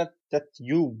almost say that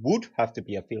you would have to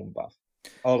be a film buff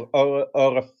or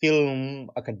a film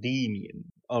academician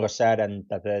or a sad and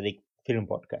pathetic film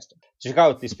podcaster. Check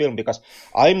out this film because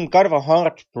I'm kind of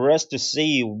hard pressed to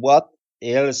see what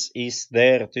else is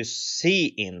there to see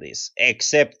in this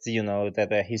except that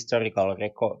a historical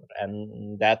record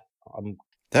and that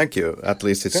Thank you. At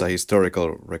least it's a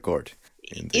historical record.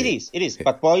 it is.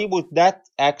 But why would that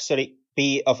actually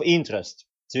be of interest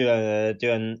to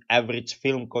an average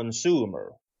film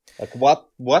consumer? Like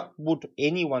what would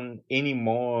anyone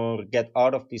anymore get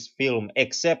out of this film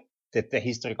except the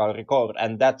historical record?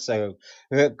 And that's a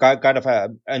kind of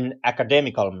an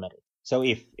academical merit. So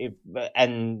if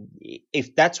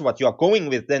that's what you are going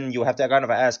with, then you have to kind of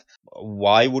ask,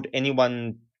 why would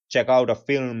anyone check out a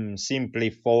film simply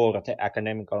for the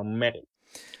academical merit?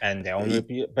 And the only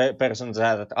persons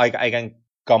that I can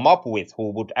come up with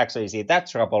who would actually see that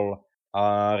trouble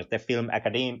are the film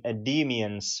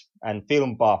academians and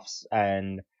film buffs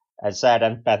and sad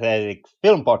and pathetic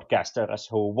film podcasters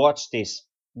who watch this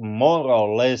more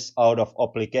or less out of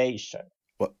obligation.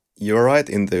 Well, you're right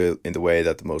in the way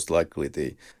that most likely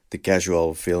the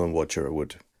casual film watcher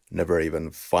would never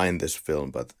even find this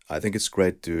film, but I think it's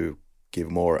great to give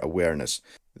more awareness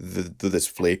to this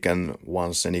flick, and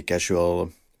once any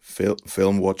casual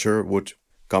film watcher would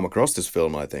come across this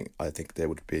film, I think they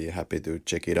would be happy to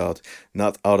check it out,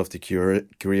 not out of the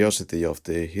curiosity of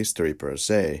the history per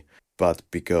se, but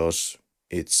because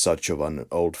it's such of an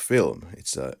old film.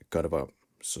 It's a kind of a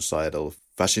societal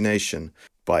fascination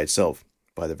by itself,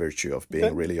 by the virtue of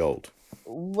being really old.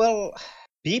 Well,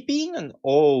 being an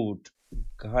old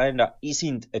kinda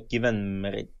isn't a given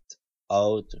merit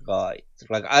outright.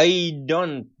 Like I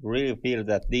don't really feel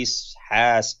that this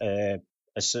has a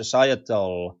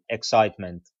societal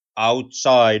excitement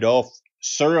outside of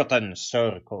certain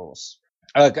circles.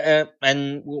 Like,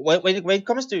 and when it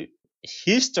comes to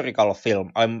historical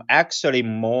film, I'm actually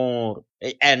more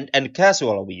and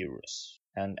casual viewers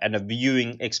and a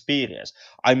viewing experience.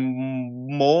 I'm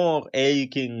more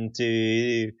aching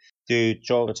to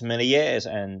George Méliès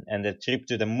and the Trip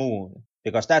to the Moon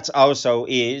because that's also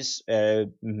is a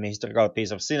historical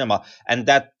piece of cinema, and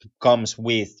that comes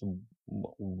with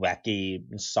wacky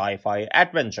sci-fi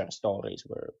adventure stories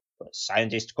where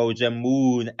scientists go to the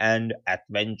moon and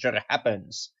adventure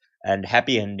happens and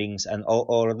happy endings and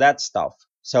all of that stuff.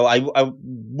 So I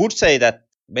would say that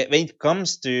when it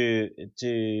comes to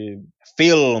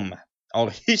film or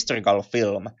historical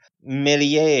film,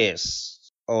 Méliès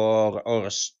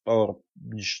or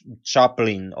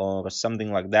Chaplin or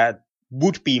something like that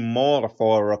would be more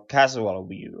for a casual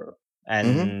viewer,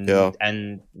 Yeah.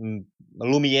 and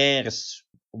Lumiere's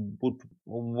would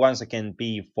once again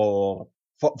be for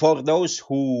those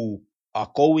who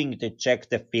are going to check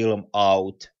the film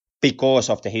out because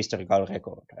of the historical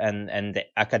record and the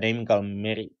academical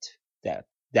merit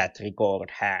that record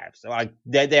has. Like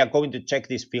they are going to check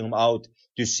this film out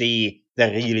to see the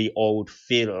really old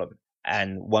film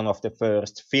and one of the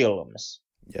first films.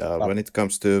 Yeah, But when it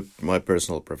comes to my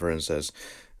personal preferences,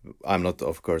 I'm not,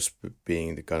 of course,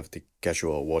 being the kind of the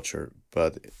casual watcher,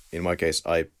 but in my case,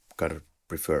 I kind of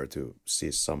prefer to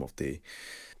see some of the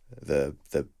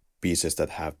pieces that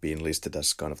have been listed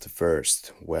as kind of the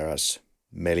first, whereas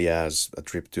Méliès, a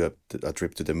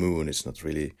trip to the moon is not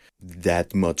really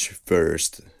that much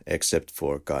first, except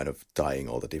for kind of tying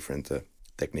all the different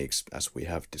techniques, as we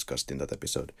have discussed in that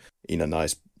episode, in a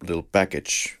nice little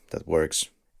package that works.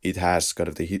 It has kind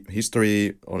of the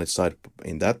history on its side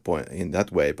in that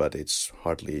way, but it's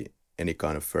hardly any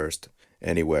kind of first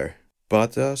anywhere.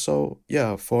 But so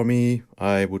yeah, for me,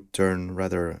 I would turn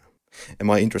rather, and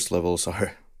my interest levels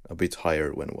are a bit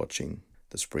higher when watching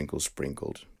the Sprinkle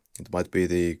Sprinkled. It might be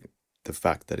the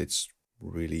fact that it's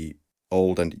really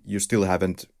old and you still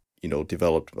haven't,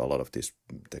 developed a lot of these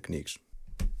techniques.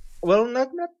 Well, not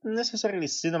necessarily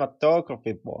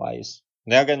cinematography wise.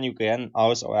 Then again, you can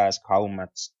also ask how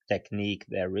much technique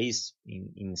there is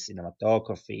in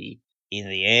cinematography in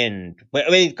the end.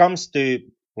 When it comes to,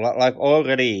 like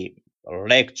already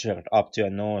lectured up to a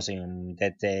nauseum,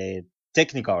 that the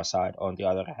technical side, on the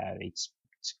other hand, it's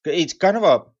kind of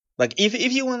a, like,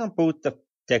 if you want to put the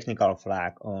technical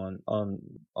flag on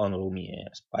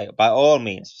Lumiere's, by all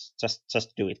means,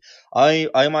 just do it.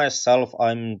 I myself,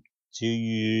 I'm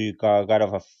too kind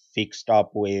of a fixed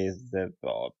up with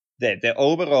the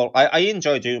overall. I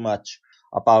enjoy too much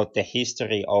about the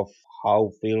history of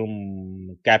how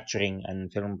film capturing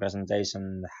and film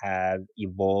presentation have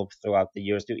evolved throughout the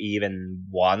years to even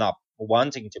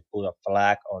wanting to put a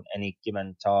flag on any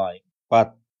given time.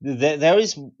 But there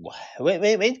is,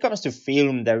 when it comes to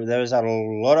film, there's a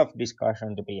lot of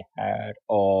discussion to be had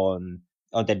on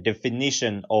the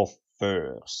definition of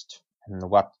first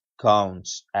and what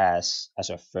counts as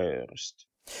a first.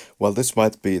 Well, this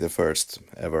might be the first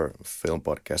ever film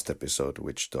podcast episode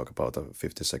which talk about a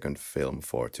 50-second film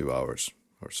for 2 hours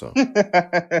or so.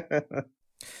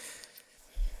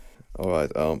 All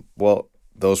right. Well,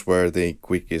 those were the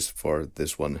quickies for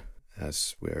this one,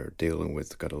 as we're dealing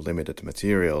with kind of limited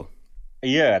material.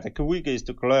 Yeah, the quickies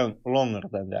took longer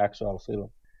than the actual film.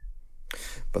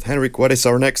 But Henrik, what is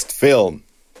our next film?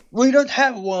 We don't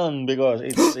have one because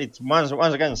it's once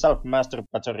again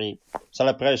self-masturbatory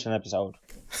celebration episode.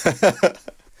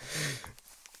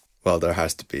 Well, there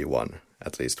has to be one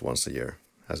at least once a year,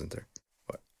 hasn't there?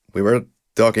 We were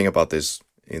talking about this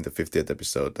in the 50th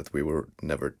episode that we will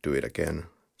never do it again.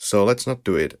 So let's not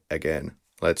do it again.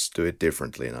 Let's do it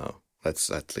differently now. Let's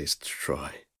at least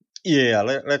try. Yeah,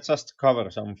 let's just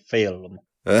cover some film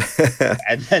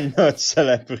and then not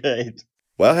celebrate.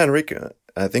 Well, Henrik,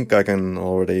 I think I can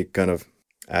already kind of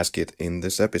ask it in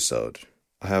this episode.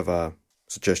 I have a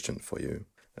suggestion for you.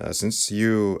 Since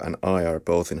you and I are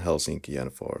both in Helsinki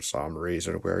and for some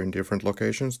reason we're in different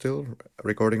locations still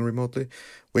recording remotely,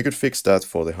 we could fix that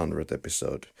for the 100th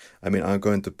episode. I mean, I'm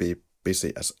going to be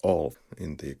busy as all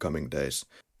in the coming days,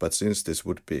 but since this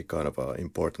would be kind of an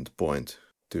important point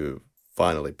to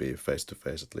finally be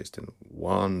face-to-face at least in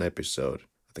one episode,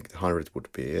 I think the 100th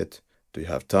would be it. Do you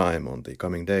have time on the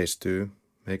coming days to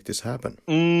make this happen?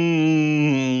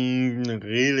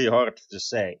 Really hard to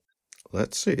say.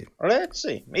 Let's see.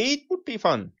 It would be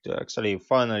fun to actually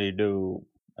finally do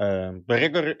a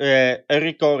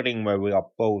recording where we are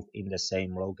both in the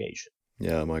same location.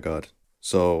 Yeah, my God.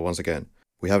 So, once again,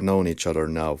 we have known each other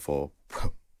now for,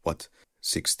 what,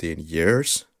 16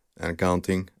 years and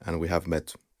counting, and we have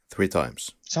met 3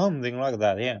 times. Something like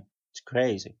that, yeah. It's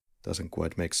crazy. Doesn't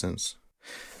quite make sense.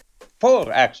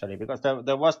 4, actually, because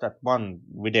there was that one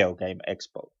video game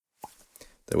expo.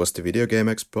 There was the video game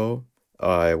expo.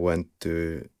 I went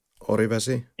to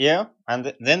Orivesi. Yeah,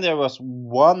 and then there was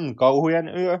one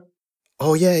Kauhujan yö.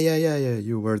 Oh, yeah.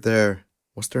 You were there.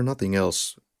 Was there nothing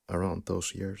else around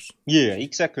those years? Yeah,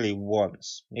 exactly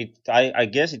once. I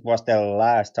guess it was the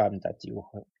last time that you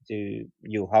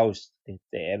hosted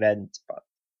the event, but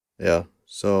yeah.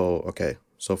 So okay,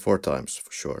 so 4 times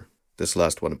for sure. This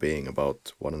last one being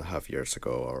about 1.5 years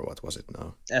ago, or what was it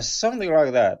now? Something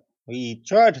like that. We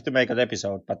tried to make an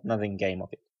episode, but nothing came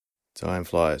of it. Time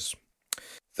flies.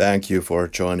 Thank you for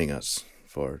joining us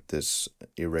for this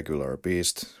irregular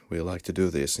beast. We like to do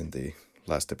this in the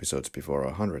last episodes before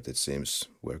 100, it seems.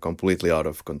 We're completely out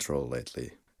of control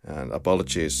lately. And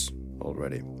apologies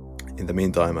already. In the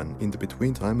meantime and in the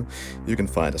between time, you can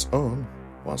find us on,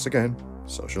 once again,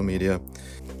 social media.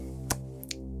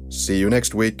 See you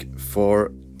next week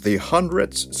for the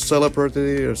 100th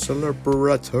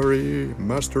celebratory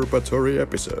masturbatory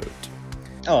episode.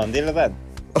 Oh, until then.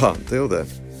 Until then.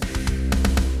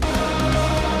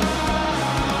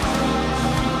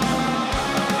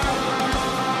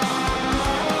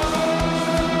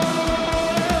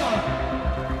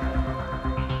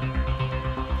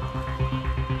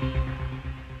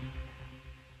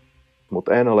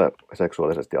 Mutta en ole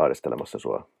seksuaalisesti ahdistelemassa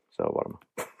sua, se on varma.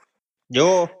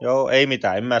 Joo, ei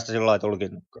mitään. En mä sitä sillä lailla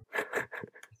tulkinnutkaan.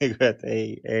 ei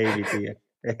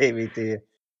vitiä.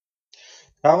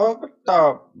 Tämä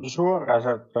vaikuttaa suoraan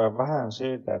sanottuna vähän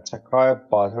siitä, että sä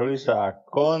kaipaat lisää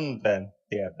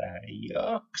kontenttia tähän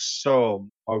jaksoon.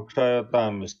 Onko se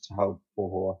jotain, mistä sä haluat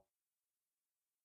puhua?